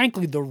is,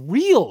 frankly, the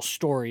real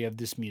story of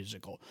this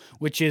musical,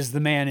 which is the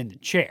man in the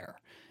chair?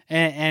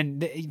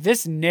 And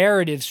this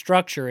narrative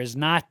structure is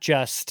not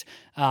just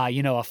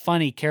a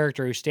funny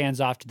character who stands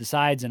off to the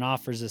sides and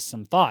offers us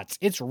some thoughts.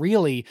 It's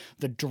really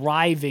the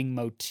driving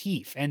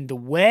motif, and the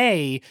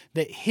way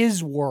that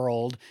his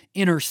world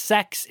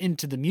intersects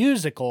into the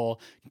musical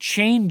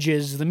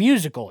changes the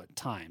musical at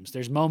times.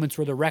 There's moments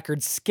where the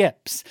record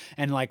skips,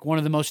 and like one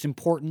of the most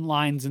important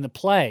lines in the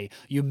play,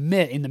 you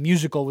miss in the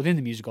musical within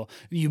the musical,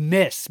 you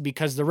miss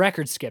because the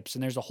record skips,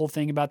 and there's a whole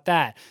thing about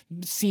that.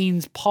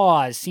 Scenes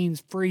pause,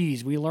 scenes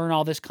freeze. We learn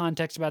all this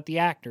context about the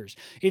actors.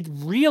 It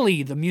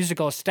really, the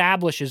musical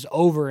establishes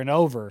over and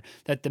over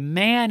that the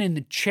man in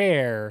the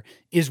chair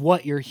is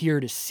what you're here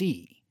to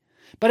see.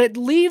 But it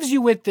leaves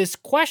you with this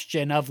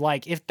question of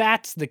like, if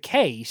that's the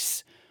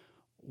case,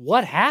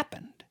 what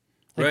happened?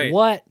 Like right.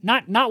 What,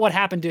 not what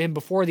happened to him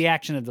before the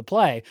action of the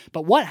play,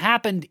 but what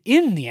happened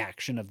in the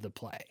action of the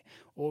play?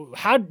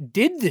 How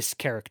did this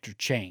character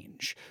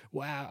change?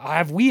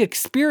 Have we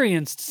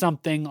experienced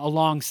something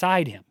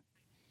alongside him?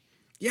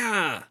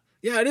 Yeah.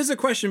 Yeah, it is a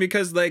question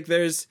because like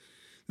there's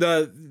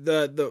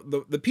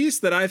the piece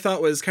that I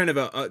thought was kind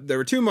of there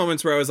were two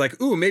moments where I was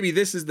like, ooh, maybe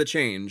this is the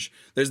change.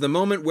 There's the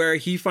moment where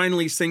he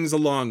finally sings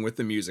along with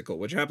the musical,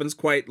 which happens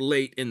quite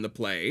late in the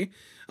play.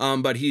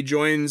 But he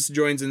joins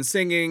in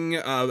singing.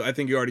 I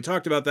think you already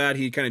talked about that.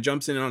 He kind of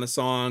jumps in on a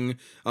song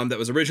that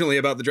was originally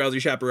about the drowsy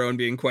chaperone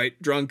being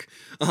quite drunk,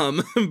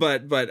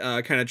 but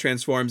kind of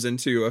transforms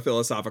into a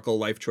philosophical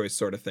life choice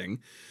sort of thing.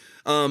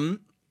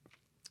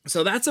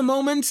 So that's a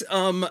moment.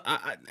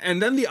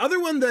 And then the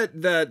other one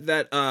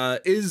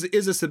that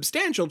is a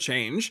substantial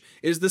change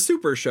is the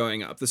super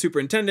showing up. The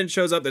superintendent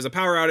shows up. There's a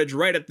power outage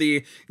right at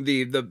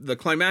the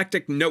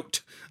climactic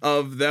note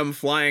of them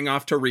flying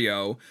off to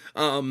Rio.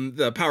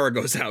 The power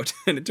goes out,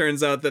 and it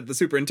turns out that the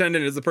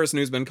superintendent is the person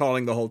who's been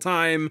calling the whole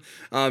time,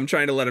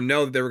 trying to let him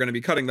know that they were going to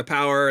be cutting the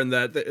power and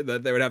that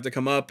they would have to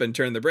come up and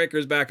turn the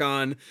breakers back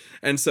on.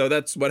 And so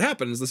that's what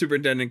happens. The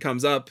superintendent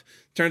comes up,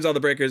 turns all the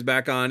breakers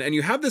back on, and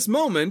you have this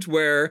moment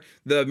where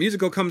the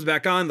musical comes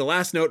back on, the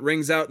last note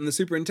rings out, and the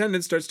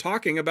superintendent starts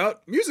talking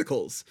about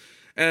musicals,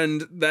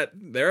 and that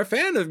they're a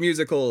fan of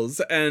musicals,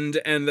 and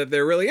that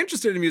they're really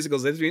interested in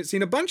musicals. They've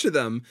seen a bunch of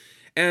them,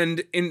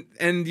 and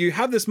you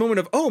have this moment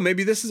of, oh,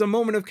 maybe this is a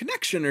moment of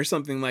connection or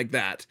something like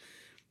that.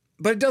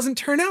 But it doesn't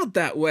turn out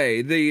that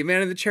way. The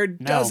man in the chair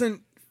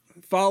doesn't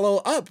follow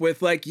up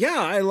with like, yeah,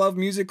 I love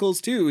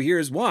musicals too.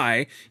 Here's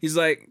why. He's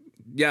like,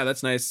 yeah,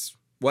 that's nice.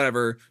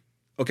 Whatever.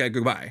 Okay,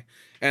 goodbye.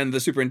 And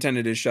the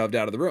superintendent is shoved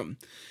out of the room.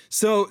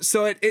 So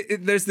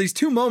there's these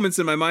two moments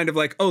in my mind of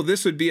like, oh,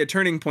 this would be a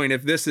turning point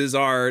if this is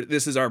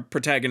our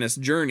protagonist's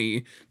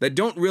journey that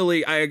don't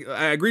really, I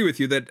agree with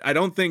you that I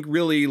don't think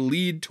really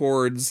lead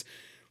towards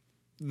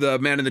the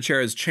man in the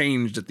chair has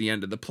changed at the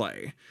end of the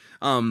play.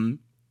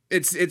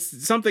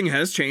 It's something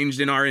has changed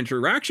in our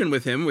interaction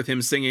with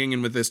him singing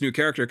and with this new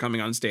character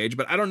coming on stage,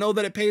 but I don't know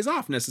that it pays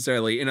off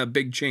necessarily in a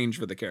big change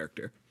for the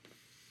character.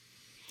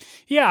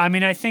 Yeah, I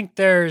mean, I think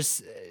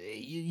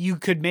you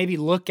could maybe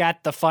look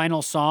at the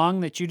final song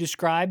that you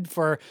described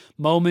for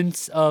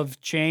moments of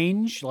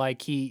change.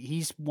 Like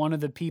he's one of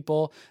the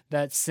people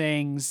that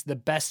sings "The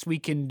best we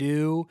can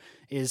do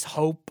is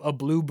hope a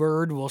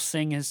bluebird will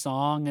sing his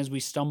song as we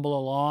stumble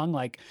along."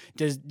 Like,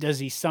 does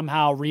he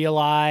somehow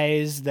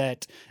realize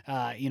that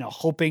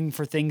hoping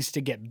for things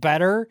to get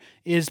better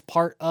is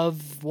part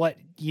of what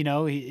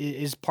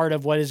is part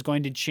of what is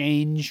going to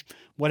change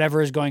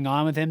whatever is going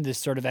on with him, this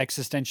sort of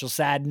existential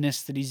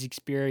sadness that he's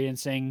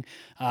experiencing,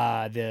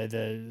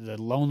 the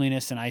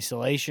loneliness and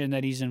isolation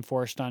that he's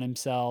enforced on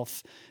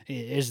himself.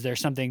 Is there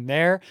something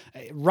there?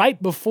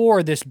 Right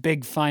before this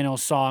big final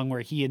song where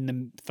he and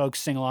the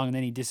folks sing along and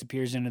then he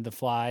disappears into the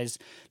flies,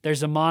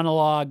 there's a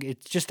monologue.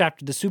 It's just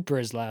after the super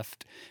has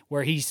left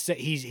where he's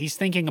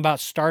thinking about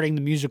starting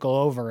the musical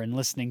over and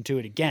listening to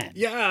it again.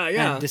 Yeah.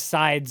 And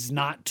decides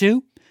not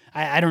to.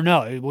 I don't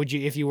know. Would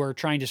you, if you were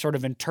trying to sort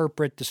of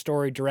interpret the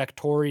story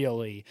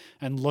directorially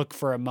and look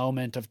for a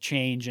moment of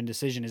change and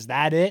decision, is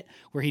that it?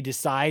 Where he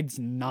decides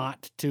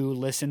not to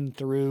listen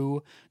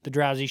through The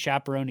Drowsy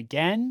Chaperone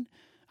again?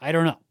 I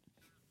don't know.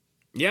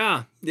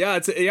 Yeah.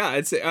 It's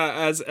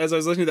as I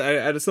was listening to that,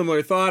 I had a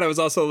similar thought. I was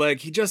also like,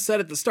 he just said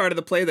at the start of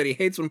the play that he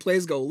hates when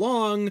plays go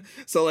long.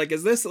 So like,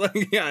 is this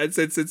like, yeah,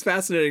 it's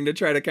fascinating to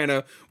try to kind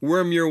of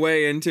worm your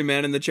way into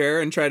Man in the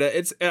Chair and try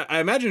to,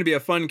 I imagine it'd be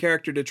a fun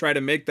character to try to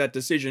make that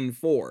decision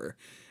for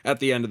at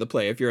the end of the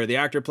play. If you're the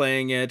actor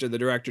playing it or the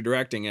director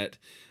directing it.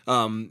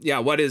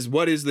 What is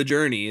the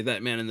journey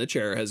that Man in the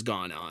Chair has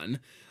gone on?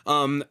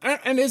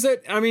 And is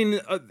it, I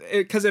mean,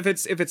 because if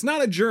it's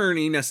not a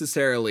journey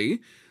necessarily,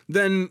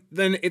 then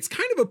it's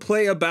kind of a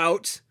play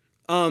about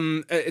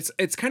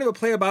it's kind of a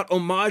play about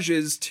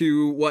homages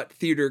to what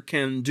theater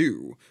can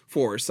do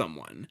for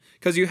someone,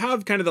 because you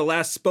have kind of the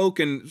last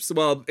spoken,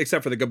 well,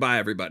 except for the goodbye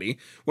everybody,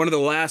 one of the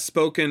last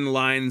spoken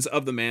lines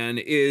of the man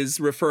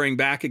is referring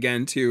back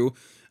again to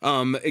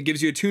it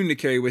gives you a tune to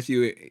carry with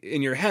you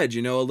in your head,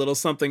 a little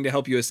something to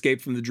help you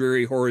escape from the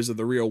dreary horrors of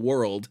the real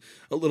world,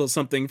 a little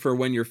something for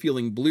when you're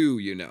feeling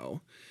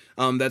blue,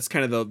 That's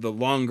kind of the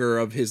longer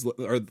of his,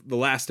 or the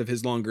last of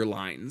his longer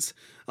lines.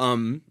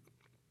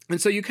 And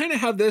so you kind of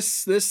have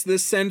this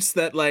sense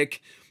that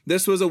like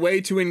this was a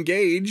way to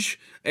engage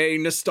a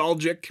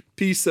nostalgic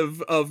piece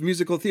of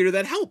musical theater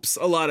that helps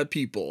a lot of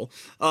people,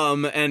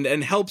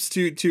 and helps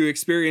to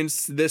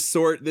experience this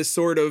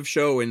sort of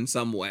show in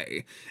some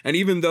way. And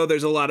even though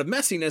there's a lot of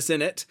messiness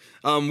in it,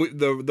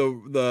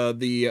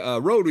 the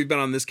road we've been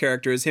on this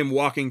character is him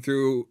walking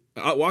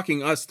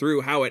us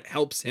through how it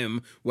helps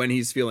him when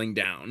he's feeling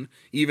down,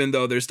 even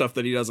though there's stuff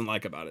that he doesn't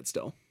like about it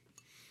still.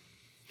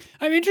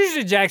 I'm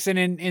interested, Jackson,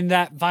 in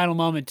that final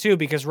moment, too,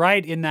 because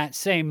right in that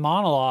same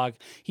monologue,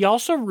 he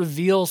also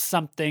reveals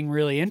something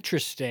really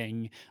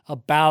interesting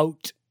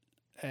about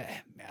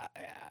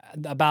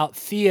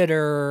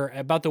theater,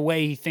 about the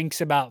way he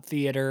thinks about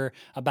theater,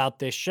 about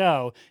this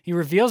show. He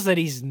reveals that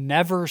he's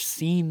never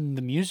seen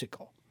the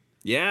musical.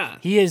 Yeah.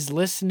 He is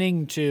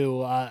listening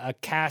to a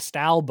cast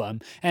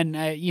album, and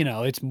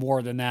it's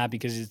more than that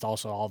because it's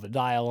also all the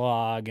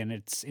dialogue, and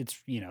it's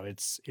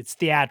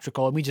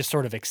theatrical, and we just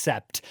sort of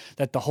accept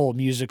that the whole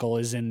musical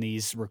is in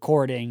these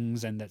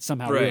recordings, and that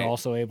somehow we're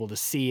also able to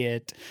see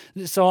it.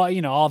 So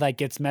all that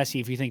gets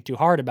messy if you think too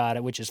hard about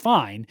it, which is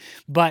fine.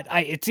 But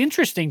it's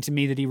interesting to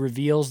me that he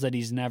reveals that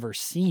he's never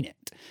seen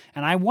it,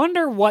 and I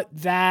wonder what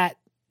that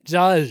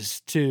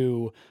does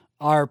to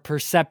our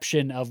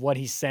perception of what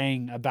he's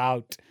saying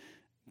about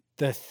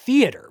the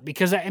theater.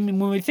 Because when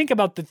we think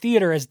about the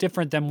theater as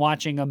different than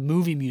watching a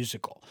movie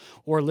musical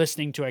or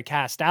listening to a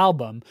cast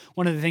album,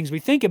 one of the things we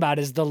think about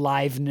is the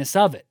liveness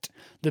of it.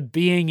 The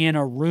being in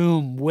a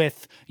room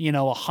with,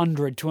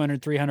 100,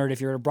 200, 300,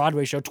 if you're at a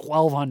Broadway show,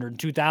 1,200,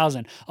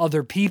 2,000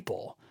 other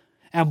people.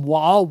 And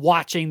while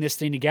watching this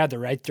thing together,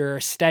 right, there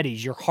are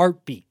steadies, your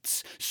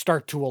heartbeats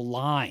start to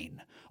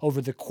align over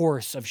the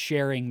course of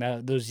sharing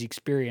those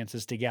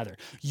experiences together.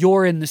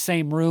 You're in the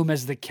same room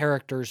as the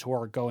characters who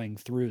are going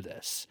through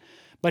this.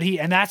 But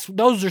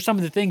those are some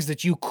of the things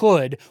that you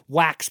could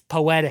wax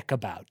poetic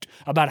about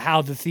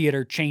how the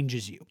theater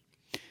changes you.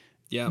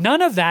 Yeah.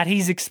 None of that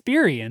he's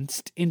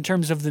experienced in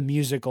terms of the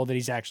musical that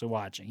he's actually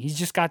watching. He's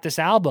just got this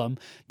album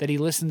that he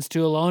listens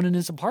to alone in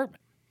his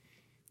apartment.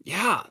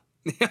 Yeah.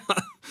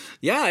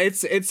 Yeah,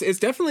 it's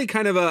definitely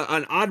kind of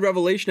an odd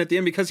revelation at the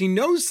end because he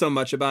knows so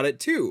much about it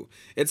too.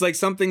 It's like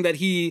something that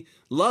he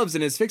loves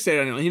and is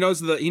fixated on. He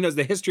knows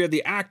the history of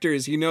the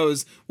actors. He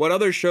knows what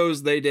other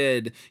shows they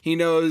did. He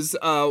knows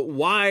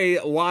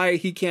why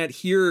he can't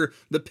hear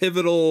the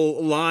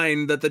pivotal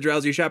line that the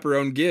Drowsy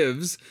Chaperone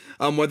gives,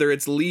 whether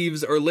it's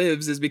leaves or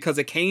lives, is because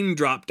a cane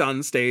dropped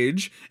on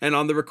stage, and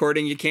on the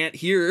recording you can't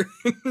hear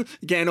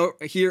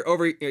hear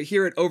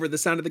it over the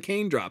sound of the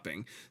cane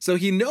dropping. So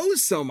he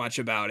knows so much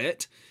about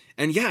it,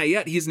 and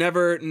yet he's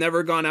never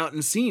gone out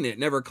and seen it,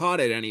 never caught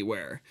it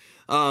anywhere.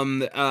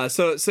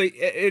 So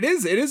it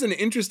is an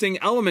interesting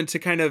element to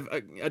kind of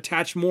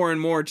attach more and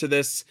more to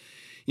this,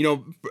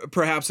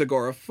 perhaps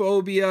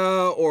agoraphobia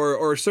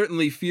or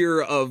certainly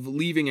fear of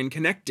leaving and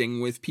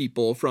connecting with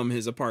people from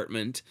his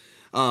apartment,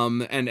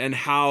 and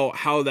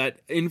how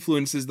that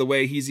influences the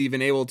way he's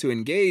even able to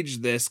engage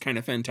this kind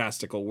of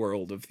fantastical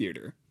world of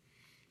theater.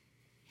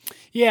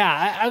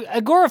 Yeah,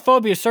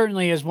 agoraphobia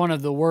certainly is one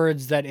of the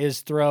words that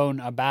is thrown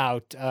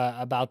about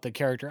the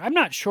character. I'm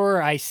not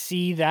sure I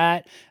see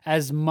that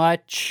as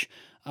much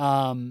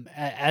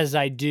as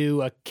I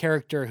do a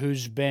character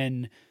who's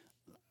been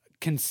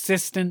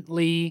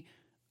consistently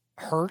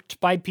hurt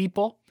by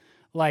people.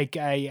 Like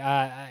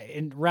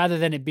rather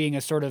than it being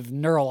a sort of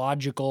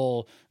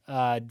neurological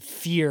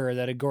fear,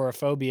 that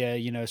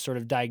agoraphobia, sort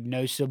of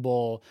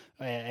diagnosable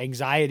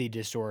anxiety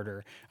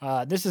disorder.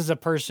 This is a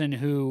person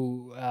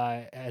who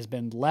has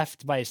been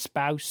left by a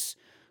spouse,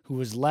 who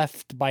was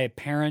left by a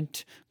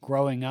parent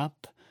growing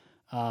up.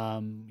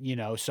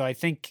 So I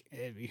think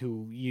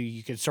who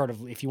you could sort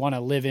of, if you want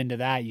to live into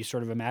that, you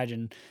sort of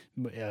imagine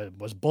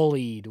was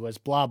bullied, was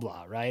blah,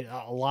 blah, right?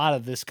 A lot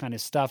of this kind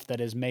of stuff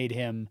that has made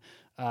him,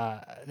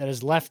 that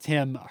has left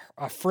him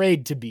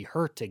afraid to be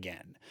hurt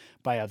again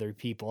by other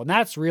people. And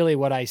that's really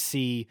what I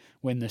see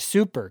when the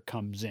super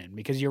comes in,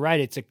 because you're right.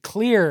 It's a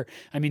clear,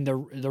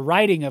 the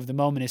writing of the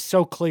moment is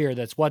so clear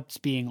that what's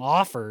being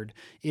offered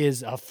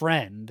is a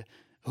friend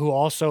who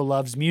also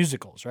loves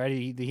musicals, right?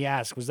 He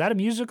asked, was that a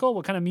musical?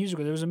 What kind of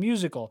musical? There was a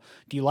musical.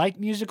 Do you like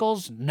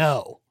musicals?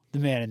 No. The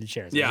man in the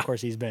chair. Yeah. Of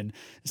course, he's been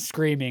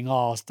screaming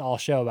all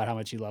show about how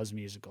much he loves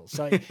musicals.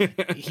 So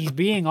he's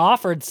being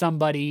offered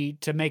somebody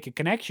to make a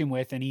connection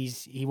with, and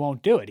he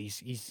won't do it.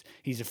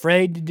 He's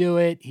afraid to do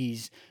it.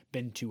 He's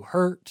been too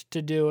hurt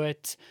to do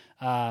it.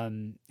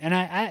 And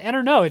I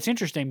don't know. It's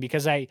interesting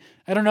because I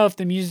don't know if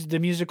the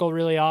musical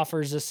really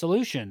offers a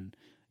solution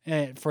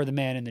for the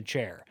man in the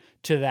chair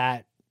to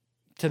that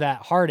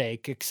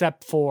heartache,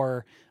 except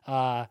for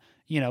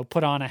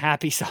put on a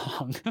happy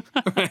song.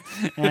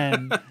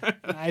 And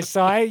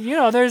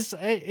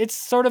it's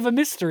sort of a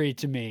mystery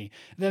to me.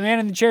 The man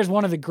in the chair is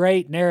one of the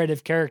great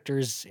narrative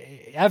characters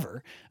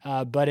ever,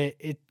 but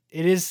it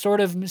is sort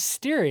of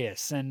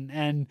mysterious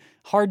and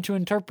hard to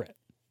interpret.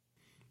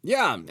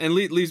 Yeah, and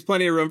leaves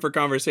plenty of room for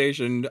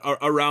conversation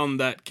around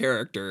that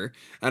character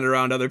and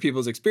around other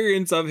people's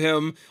experience of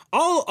him,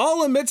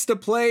 all amidst a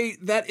play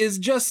that is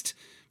just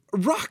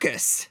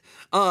raucous.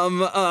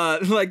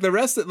 Like the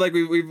rest, like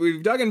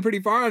we've dug in pretty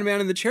far on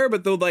Man in the Chair,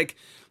 but though like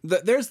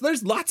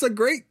there's lots of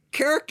great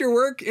character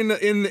work in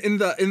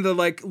the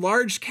like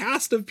large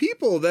cast of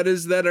people that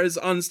is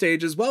on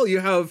stage as well. You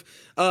have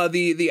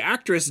the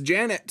actress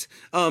Janet,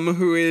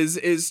 who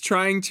is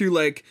trying to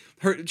like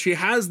she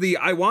has the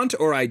I want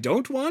or I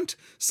don't want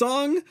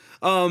song,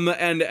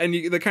 and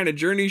the kind of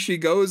journey she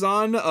goes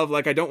on of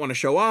like I don't want to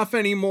show off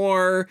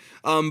anymore,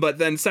 but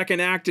then second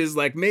act is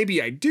like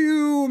maybe I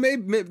do,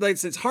 maybe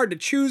like it's hard to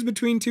choose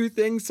between two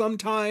things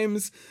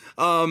sometimes,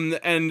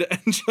 and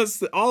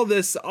just all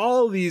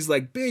these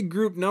like big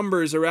group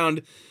numbers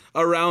around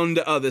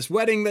this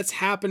wedding that's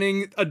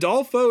happening.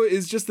 Adolfo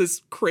is just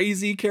this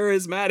crazy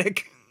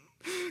charismatic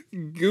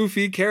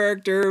goofy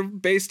character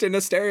based in a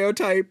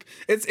stereotype.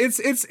 It's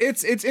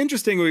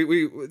interesting.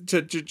 We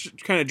to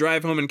kind of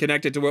drive home and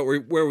connect it to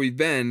where we've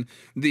been.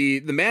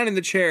 The Man in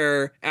the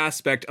Chair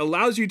aspect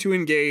allows you to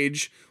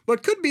engage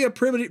what could be a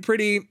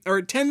pretty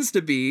or tends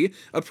to be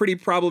a pretty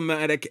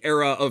problematic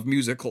era of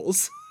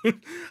musicals.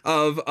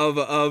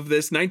 of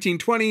this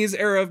 1920s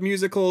era of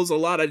musicals. A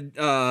lot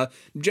of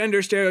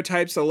gender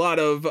stereotypes, a lot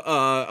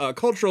of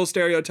cultural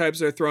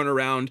stereotypes are thrown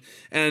around,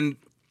 and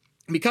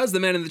because the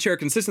Man in the Chair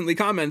consistently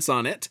comments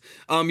on it,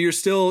 you're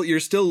still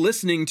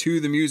listening to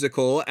the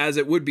musical as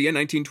it would be a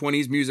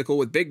 1920s musical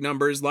with big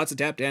numbers, lots of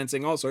tap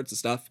dancing, all sorts of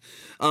stuff,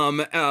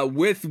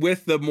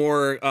 with the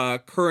more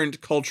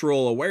current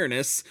cultural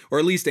awareness, or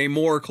at least a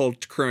more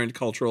current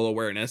cultural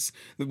awareness,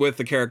 with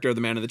the character of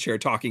the Man in the Chair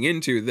talking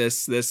into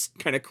this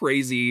kind of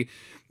crazy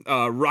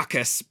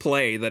ruckus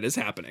play that is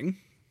happening.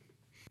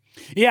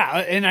 Yeah,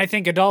 and I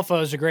think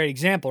Adolfo is a great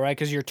example, right?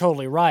 Because you're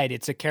totally right.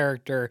 It's a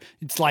character,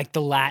 it's like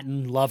the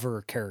Latin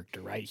lover character,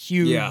 right?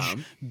 Huge,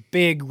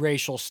 big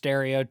racial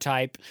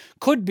stereotype.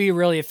 Could be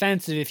really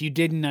offensive if you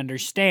didn't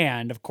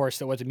understand, of course,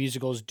 that what the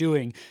musical is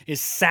doing is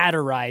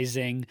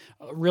satirizing,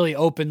 really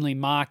openly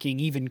mocking,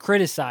 even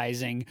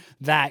criticizing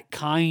that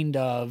kind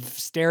of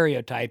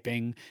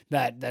stereotyping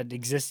that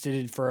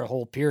existed for a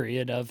whole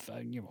period of,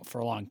 for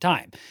a long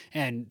time,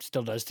 and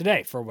still does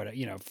today for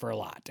for a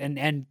lot.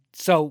 And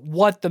so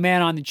what the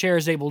Man on the Chair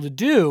is able to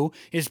do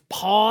is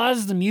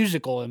pause the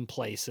musical in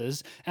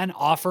places and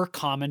offer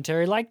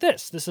commentary like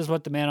this. This is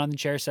what the Man on the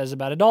Chair says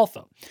about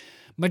Adolfo.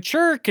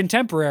 Mature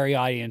contemporary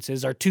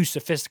audiences are too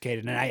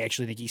sophisticated, and I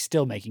actually think he's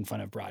still making fun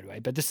of Broadway,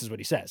 but this is what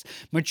he says.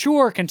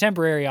 Mature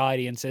contemporary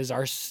audiences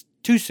are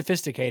too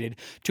sophisticated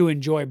to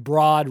enjoy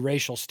broad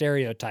racial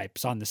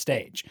stereotypes on the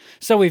stage.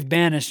 So we've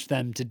banished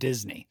them to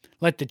Disney.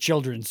 Let the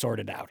children sort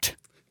it out.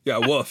 Yeah,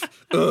 woof.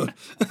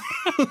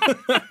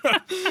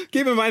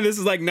 Keep in mind, this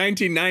is like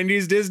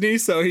 1990s Disney,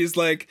 so he's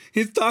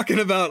talking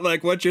about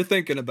like what you're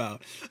thinking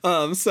about.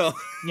 So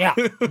yeah.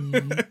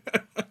 Mm-hmm.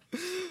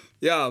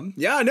 Yeah,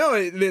 no,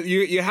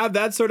 you have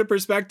that sort of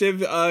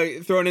perspective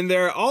thrown in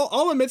there,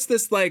 all amidst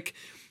this kind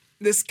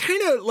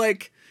of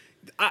like.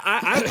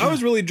 I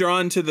was really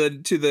drawn to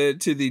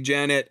the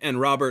Janet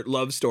and Robert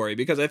love story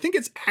because I think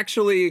it's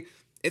actually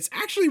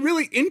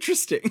really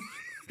interesting.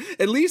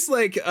 At least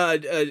like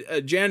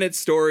Janet's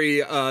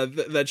story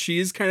that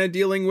she's kind of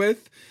dealing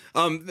with.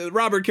 The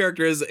Robert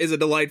character is a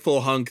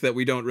delightful hunk that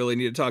we don't really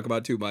need to talk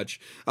about too much.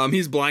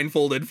 He's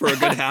blindfolded for a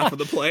good half of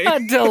the play. A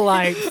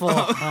delightful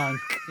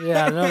hunk.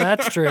 Yeah, no,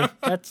 that's true.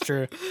 That's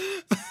true.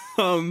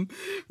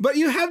 But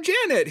you have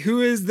Janet,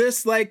 who is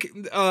this like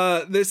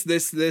this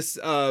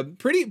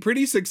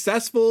pretty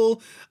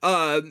successful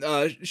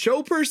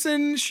show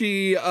person.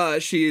 She's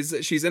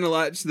in a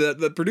lot.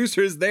 The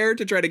producer is there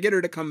to try to get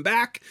her to come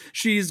back.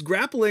 She's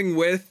grappling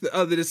with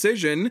the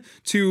decision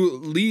to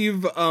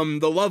leave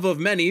the love of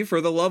many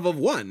for the love of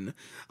one.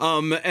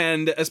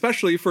 And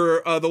especially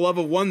for the love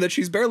of one that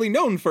she's barely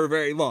known for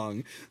very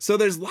long. So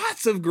there's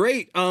lots of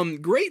great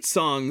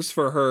songs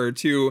for her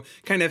to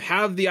kind of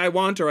have the I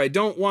want or I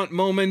don't want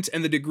moment,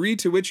 and the degree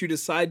to which you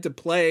decide to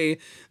play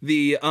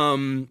the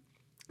kind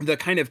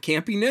of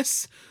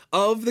campiness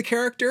of the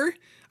character,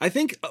 I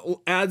think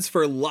adds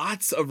for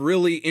lots of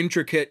really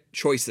intricate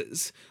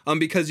choices.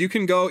 Because you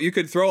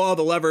could throw all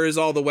the levers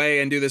all the way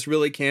and do this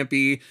really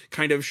campy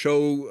kind of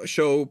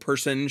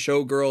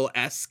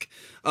showgirl-esque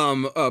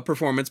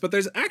performance. But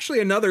there's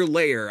actually another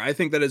layer I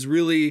think that is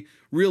really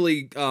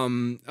deep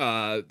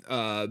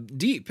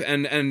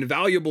and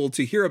valuable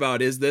to hear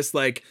about, is this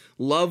like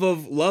love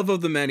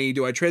of the many.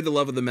 Do I trade the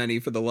love of the many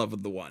for the love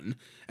of the one?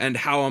 And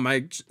how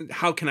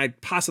can I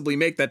possibly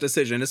make that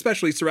decision,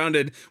 especially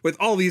surrounded with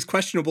all these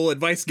questionable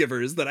advice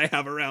givers that I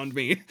have around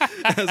me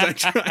as I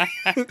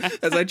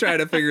try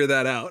to figure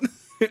that out.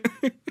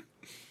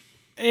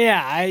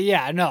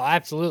 Yeah, no,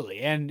 absolutely.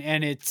 And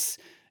it's,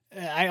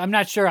 I'm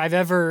not sure I've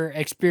ever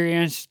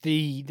experienced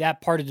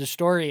that part of the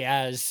story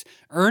as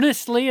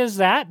earnestly as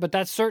that, but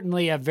that's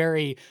certainly a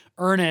very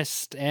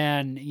earnest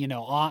and,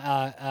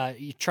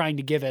 trying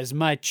to give as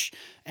much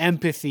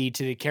empathy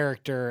to the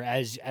character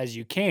as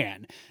you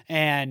can.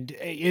 And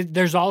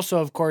there's also,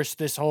 of course,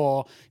 this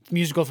whole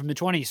musical from the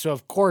 20s. So,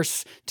 of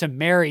course, to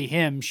marry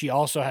him, she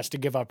also has to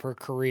give up her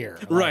career.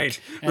 Right.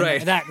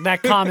 That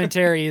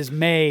commentary is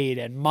made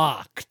and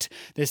mocked.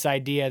 This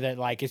idea that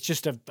it's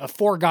just a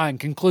foregone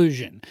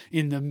conclusion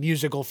in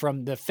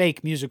the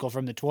fake musical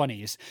from the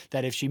 20s,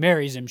 that if she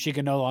marries him, she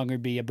can no longer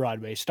be a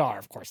Broadway star.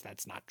 Of course,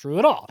 that's not true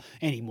at all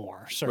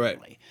anymore,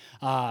 certainly.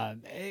 Right.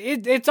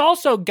 It's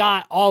also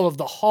got all of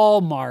the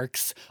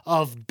hallmarks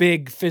of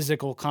big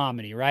physical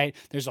comedy, right?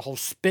 There's a whole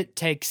spit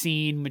take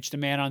scene, which the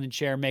man on the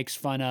chair makes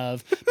fun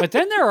of. But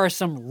then there are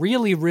some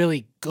really,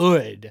 really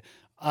good,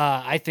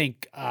 I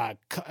think,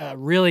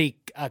 really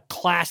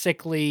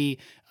classically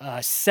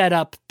set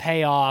up,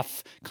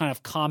 payoff kind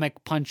of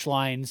comic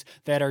punchlines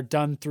that are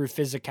done through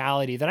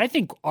physicality that I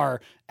think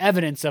are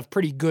evidence of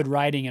pretty good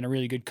writing and a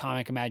really good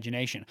comic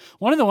imagination.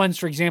 One of the ones,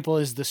 for example,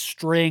 is the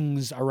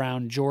strings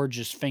around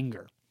George's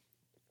finger.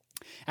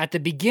 At the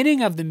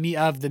beginning of the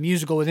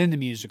musical within the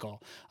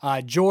musical,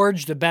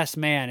 George, the best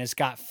man, has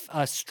got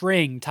a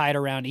string tied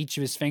around each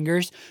of his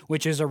fingers,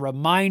 which is a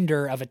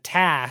reminder of a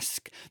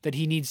task that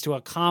he needs to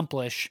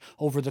accomplish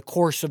over the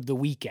course of the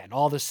weekend,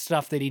 all the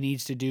stuff that he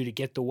needs to do to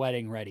get the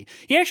wedding ready.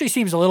 He actually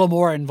seems a little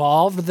more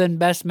involved than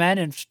Best Men,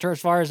 as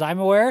far as I'm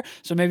aware,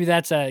 so maybe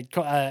that's a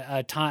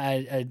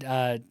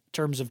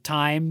terms of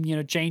time,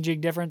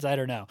 changing difference. I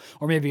don't know.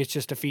 Or maybe it's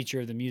just a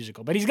feature of the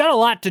musical. But he's got a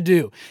lot to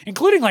do,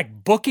 including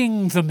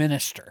booking the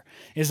minister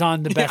is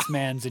on the best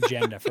man's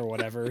agenda for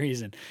whatever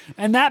reason.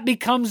 And that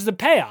becomes the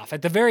payoff.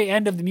 At the very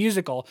end of the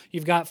musical,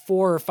 you've got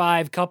 4 or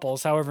 5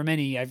 couples, however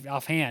many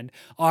offhand,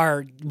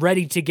 are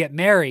ready to get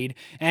married,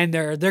 and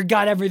they're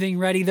got everything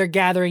ready. They're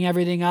gathering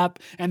everything up.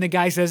 And the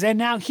guy says, and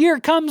now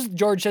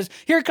George says,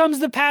 here comes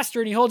the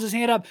pastor. And he holds his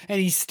hand up, and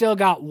he's still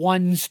got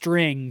one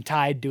string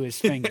tied to his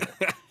finger.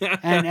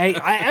 And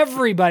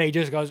everybody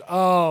just goes,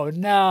 oh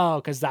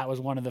no, because that was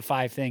one of the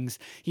 5 things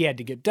he had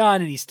to get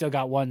done, and he's still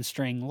got one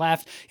string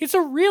left. It's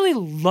a really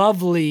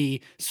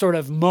lovely sort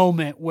of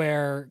moment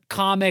where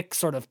comic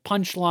sort of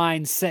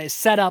punchline,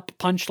 set up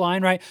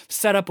punchline, right?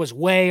 Setup was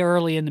way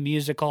early in the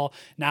musical.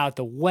 Now at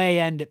the way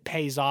end, it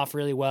pays off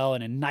really well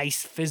in a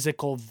nice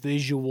physical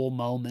visual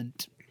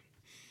moment.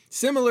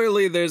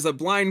 Similarly, there's a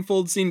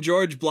blindfold scene.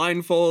 George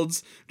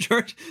blindfolds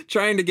George,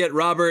 trying to get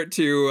Robert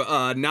to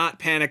not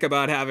panic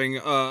about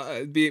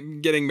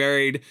getting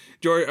married.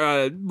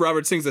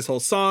 Robert sings this whole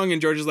song,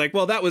 and George is like,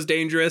 well, that was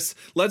dangerous.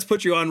 Let's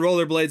put you on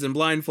rollerblades and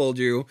blindfold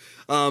you.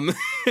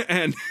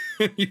 And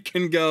you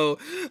can go,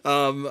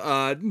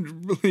 have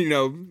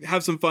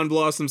some fun,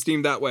 blow off some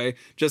steam that way,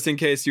 just in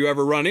case you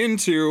ever run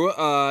into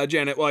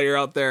Janet while you're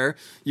out there.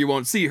 You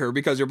won't see her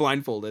because you're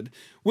blindfolded.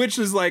 Which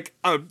is a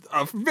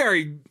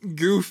very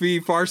goofy,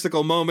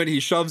 farcical moment. He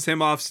shoves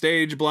him off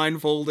stage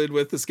blindfolded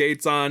with the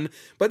skates on.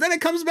 But then it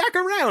comes back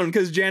around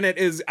because Janet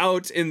is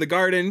out in the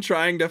garden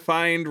trying to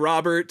find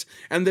Robert.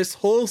 And this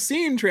whole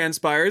scene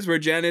transpires where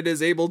Janet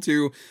is able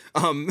to,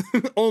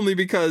 only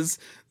because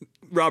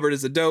Robert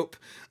is a dope,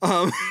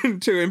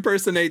 to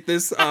impersonate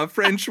this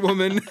French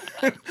woman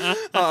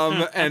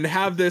and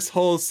have this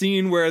whole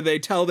scene where they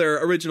tell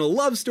their original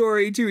love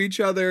story to each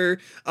other.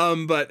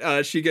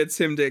 But she gets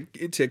him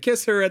to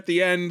kiss her at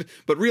the end,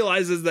 but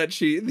realizes that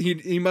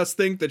he must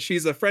think that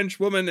she's a French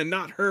woman and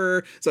not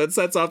her. So it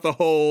sets off the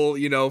whole,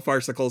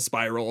 farcical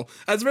spiral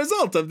as a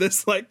result of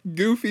this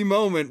goofy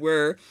moment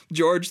where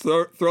George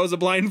throws a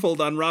blindfold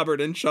on Robert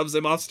and shoves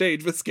him off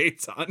stage with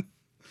skates on.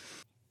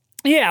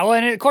 Yeah, well,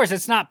 and of course,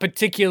 it's not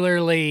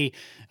particularly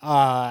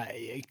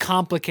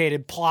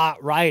complicated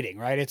plot writing,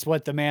 right? It's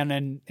what the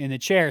man in the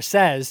chair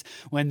says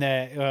when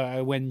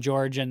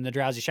George and the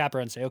drowsy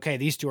chaperone say, okay,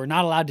 these two are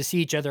not allowed to see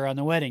each other on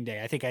the wedding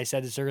day. I think I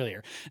said this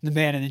earlier. And the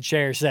man in the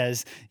chair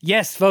says,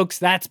 yes, folks,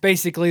 that's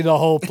basically the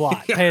whole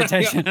plot. Pay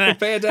attention. Pay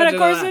attention. And of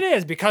course it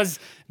is, because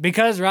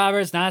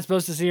Robert's not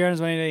supposed to see her on his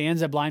wedding day, he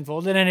ends up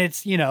blindfolded, and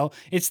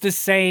it's the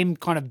same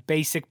kind of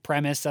basic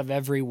premise of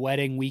every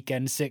wedding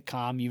weekend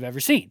sitcom you've ever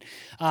seen.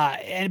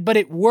 But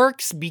it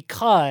works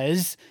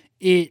because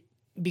the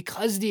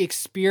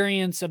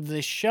experience of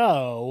the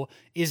show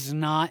is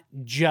not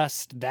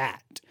just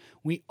that.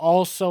 We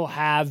also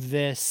have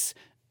this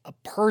a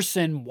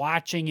person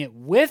watching it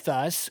with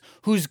us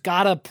who's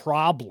got a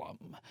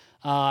problem.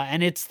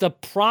 And it's the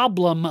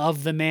problem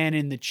of the man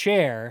in the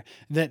chair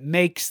that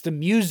makes the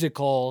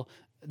musical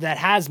that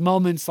has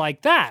moments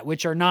like that,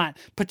 which are not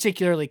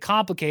particularly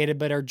complicated,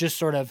 but are just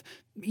sort of,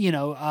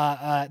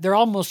 they're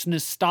almost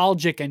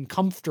nostalgic and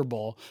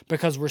comfortable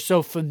because we're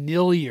so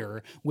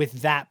familiar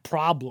with that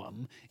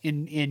problem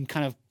in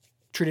kind of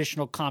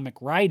traditional comic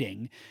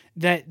writing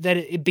that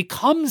it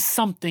becomes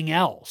something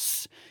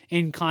else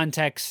in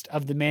context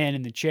of the man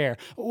in the chair.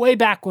 Way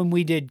back when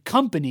we did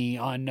Company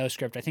on No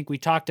Script, I think we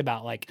talked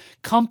about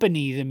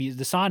Company,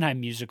 the Sondheim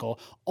musical,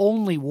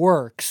 only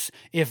works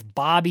if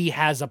Bobby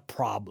has a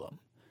problem.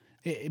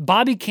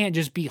 Bobby can't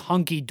just be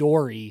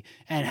hunky-dory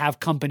and have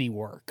company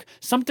work.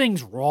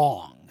 Something's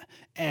wrong.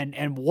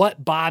 and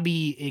what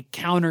Bobby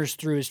encounters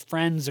through his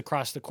friends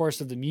across the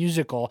course of the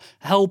musical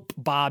help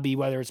Bobby,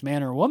 whether it's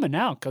man or woman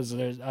now because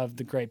of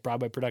the great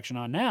Broadway production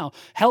on now,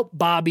 help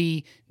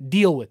Bobby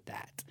deal with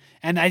that.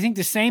 And I think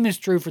the same is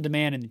true for the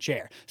man in the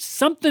chair.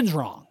 Something's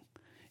wrong.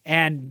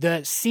 And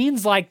the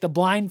scenes like the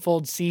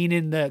blindfold scene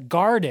in the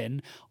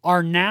garden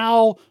are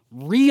now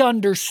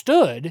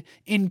re-understood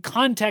in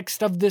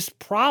context of this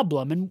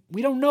problem, and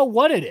we don't know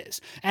what it is.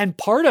 And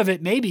part of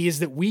it maybe is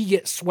that we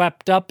get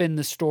swept up in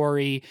the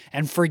story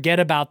and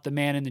forget about the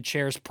man in the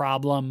chair's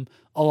problem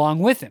along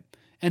with him,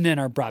 and then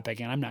are brought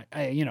back in. I'm not,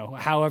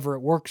 however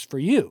it works for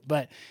you,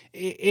 but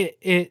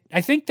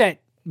I think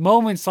that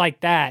moments like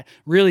that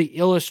really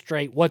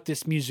illustrate what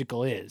this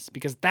musical is,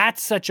 because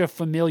that's such a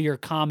familiar,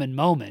 common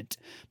moment,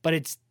 but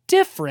it's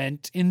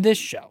different in this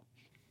show.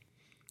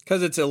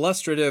 Because it's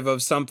illustrative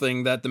of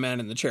something that the man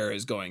in the chair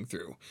is going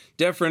through.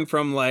 Different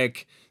from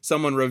like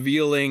someone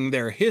revealing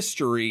their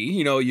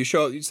history.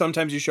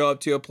 Sometimes you show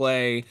up to a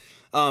play.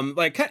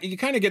 You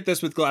kind of get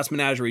this with Glass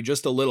Menagerie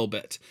just a little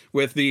bit,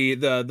 with the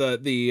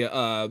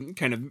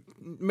kind of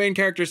main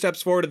character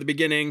steps forward at the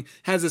beginning,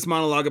 has this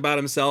monologue about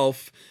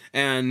himself,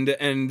 and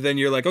then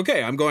you're like,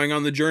 okay, I'm going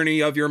on the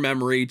journey of your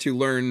memory to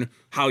learn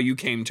how you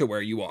came to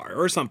where you are,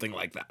 or something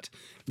like that.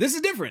 This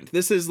is different.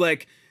 This is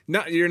like,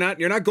 you're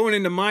not going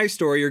into my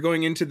story. You're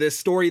going into this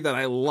story that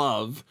I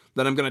love,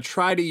 that I'm going to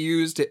try to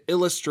use to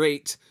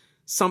illustrate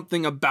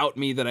something about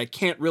me that I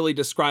can't really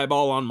describe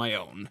all on my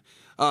own.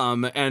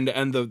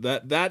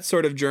 That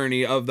sort of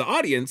journey of the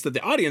audience that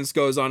the audience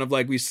goes on, of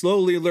like, we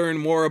slowly learn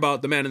more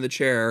about the man in the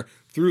chair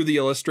through the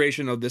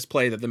illustration of this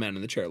play that the man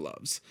in the chair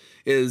loves,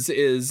 is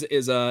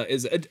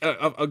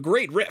a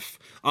great riff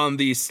on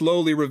the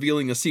slowly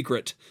revealing a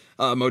secret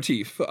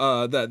motif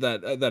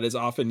that is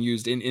often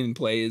used in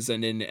plays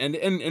and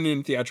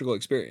in theatrical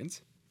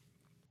experience.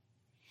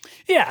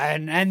 Yeah,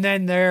 and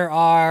then there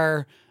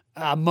are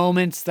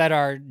moments that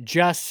are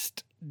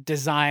just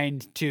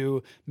designed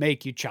to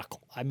make you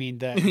chuckle. I mean,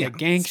 the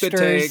gangsters spit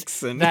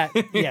takes and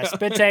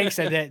spit takes,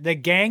 and the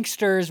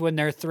gangsters when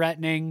they're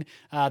threatening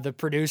the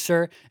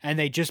producer, and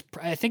they just,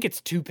 I think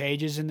it's 2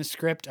 pages in the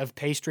script of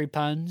pastry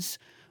puns,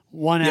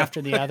 one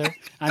after the other.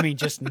 I mean,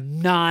 just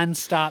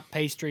nonstop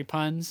pastry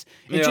puns.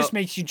 It just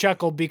makes you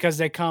chuckle because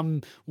they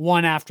come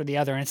one after the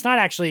other. And it's not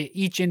actually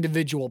each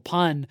individual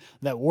pun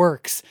that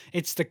works.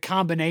 It's the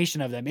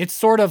combination of them. It's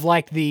sort of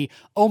like the,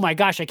 oh my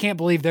gosh, I can't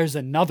believe there's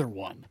another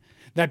one,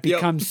 that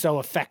becomes so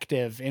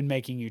effective in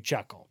making you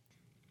chuckle.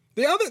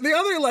 The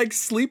other like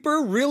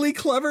sleeper really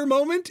clever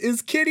moment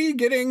is Kitty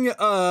getting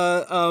Feldzig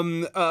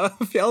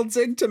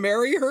to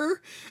marry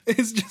her.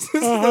 Is just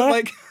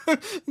like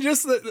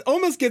just that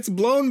almost gets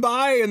blown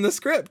by in the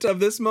script of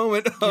this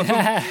moment,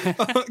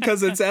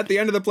 because it's at the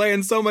end of the play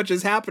and so much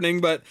is happening,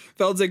 but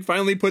Feldzig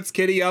finally puts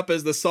Kitty up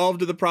as the solve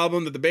to the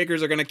problem that the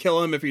Bakers are going to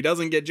kill him if he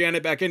doesn't get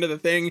Janet back into the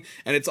thing,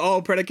 and it's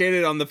all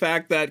predicated on the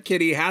fact that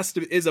Kitty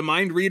is a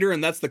mind reader,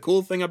 and that's the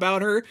cool thing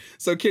about her.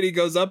 So Kitty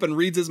goes up and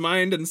reads his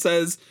mind and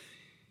says,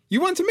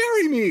 "You want to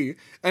marry me?"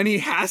 And he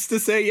has to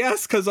say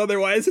yes, because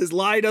otherwise his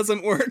lie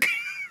doesn't work.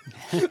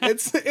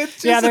 It's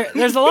just...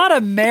 there's a lot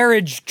of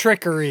marriage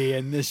trickery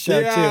in this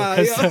show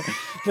too. Because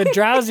the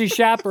drowsy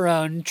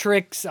chaperone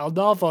tricks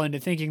Adolfo into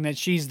thinking that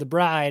she's the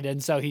bride,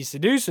 and so he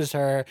seduces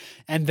her,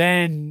 and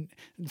then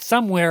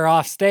somewhere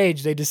off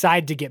stage they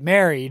decide to get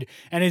married,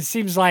 and it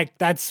seems like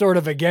that's sort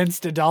of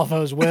against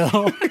Adolfo's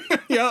will.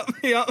 Yep.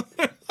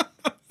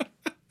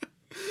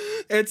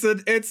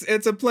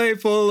 It's a play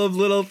full of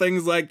little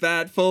things like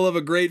that, full of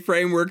a great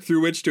framework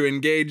through which to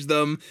engage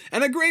them,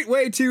 and a great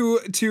way to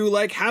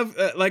like have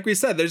like we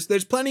said,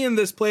 there's plenty in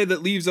this play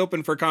that leaves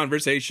open for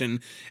conversation,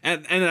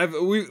 and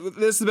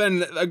this has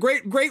been a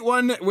great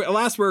one.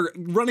 Alas, we're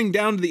running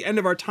down to the end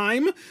of our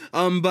time,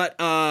 but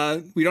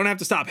we don't have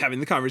to stop having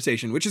the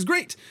conversation, which is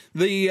great.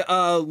 The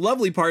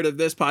lovely part of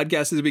this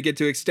podcast is we get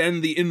to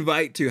extend the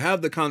invite to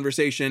have the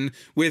conversation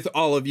with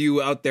all of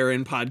you out there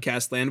in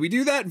podcast land. We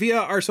do that via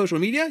our social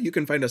media. You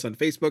can find us on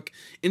Facebook,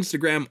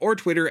 Instagram, or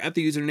Twitter at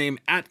the username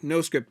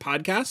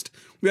 @NoScriptPodcast.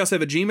 We also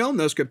have a Gmail,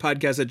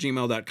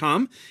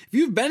 noscriptpodcast@gmail.com. If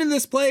you've been in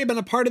this play, been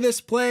a part of this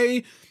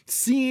play,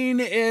 seen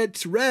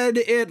it, read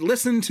it,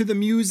 listened to the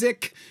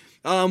music,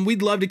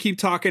 we'd love to keep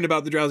talking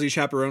about The Drowsy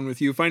Chaperone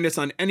with you. Find us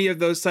on any of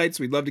those sites.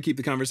 We'd love to keep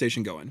the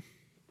conversation going.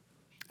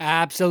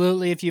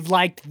 Absolutely. If you've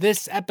liked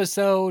this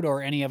episode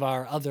or any of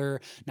our other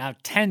now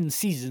 10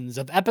 seasons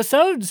of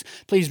episodes,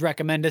 please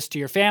recommend us to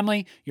your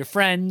family, your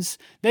friends.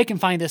 They can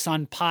find us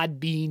on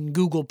Podbean,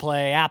 Google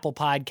Play, Apple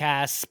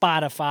Podcasts,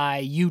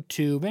 Spotify,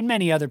 YouTube, and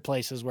many other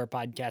places where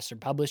podcasts are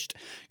published.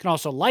 You can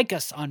also like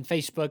us on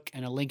Facebook,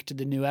 and a link to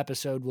the new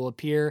episode will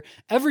appear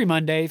every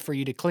Monday for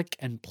you to click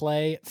and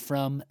play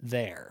from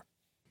there.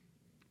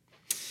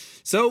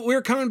 So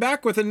we're coming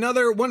back with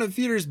another one of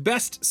theater's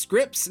best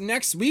scripts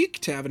next week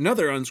to have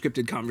another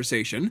unscripted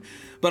conversation.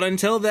 But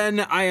until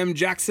then, I am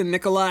Jackson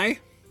Nikolai.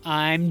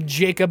 I'm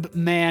Jacob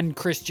Mann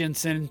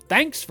Christensen.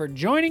 Thanks for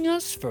joining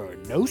us for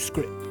No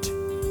Script.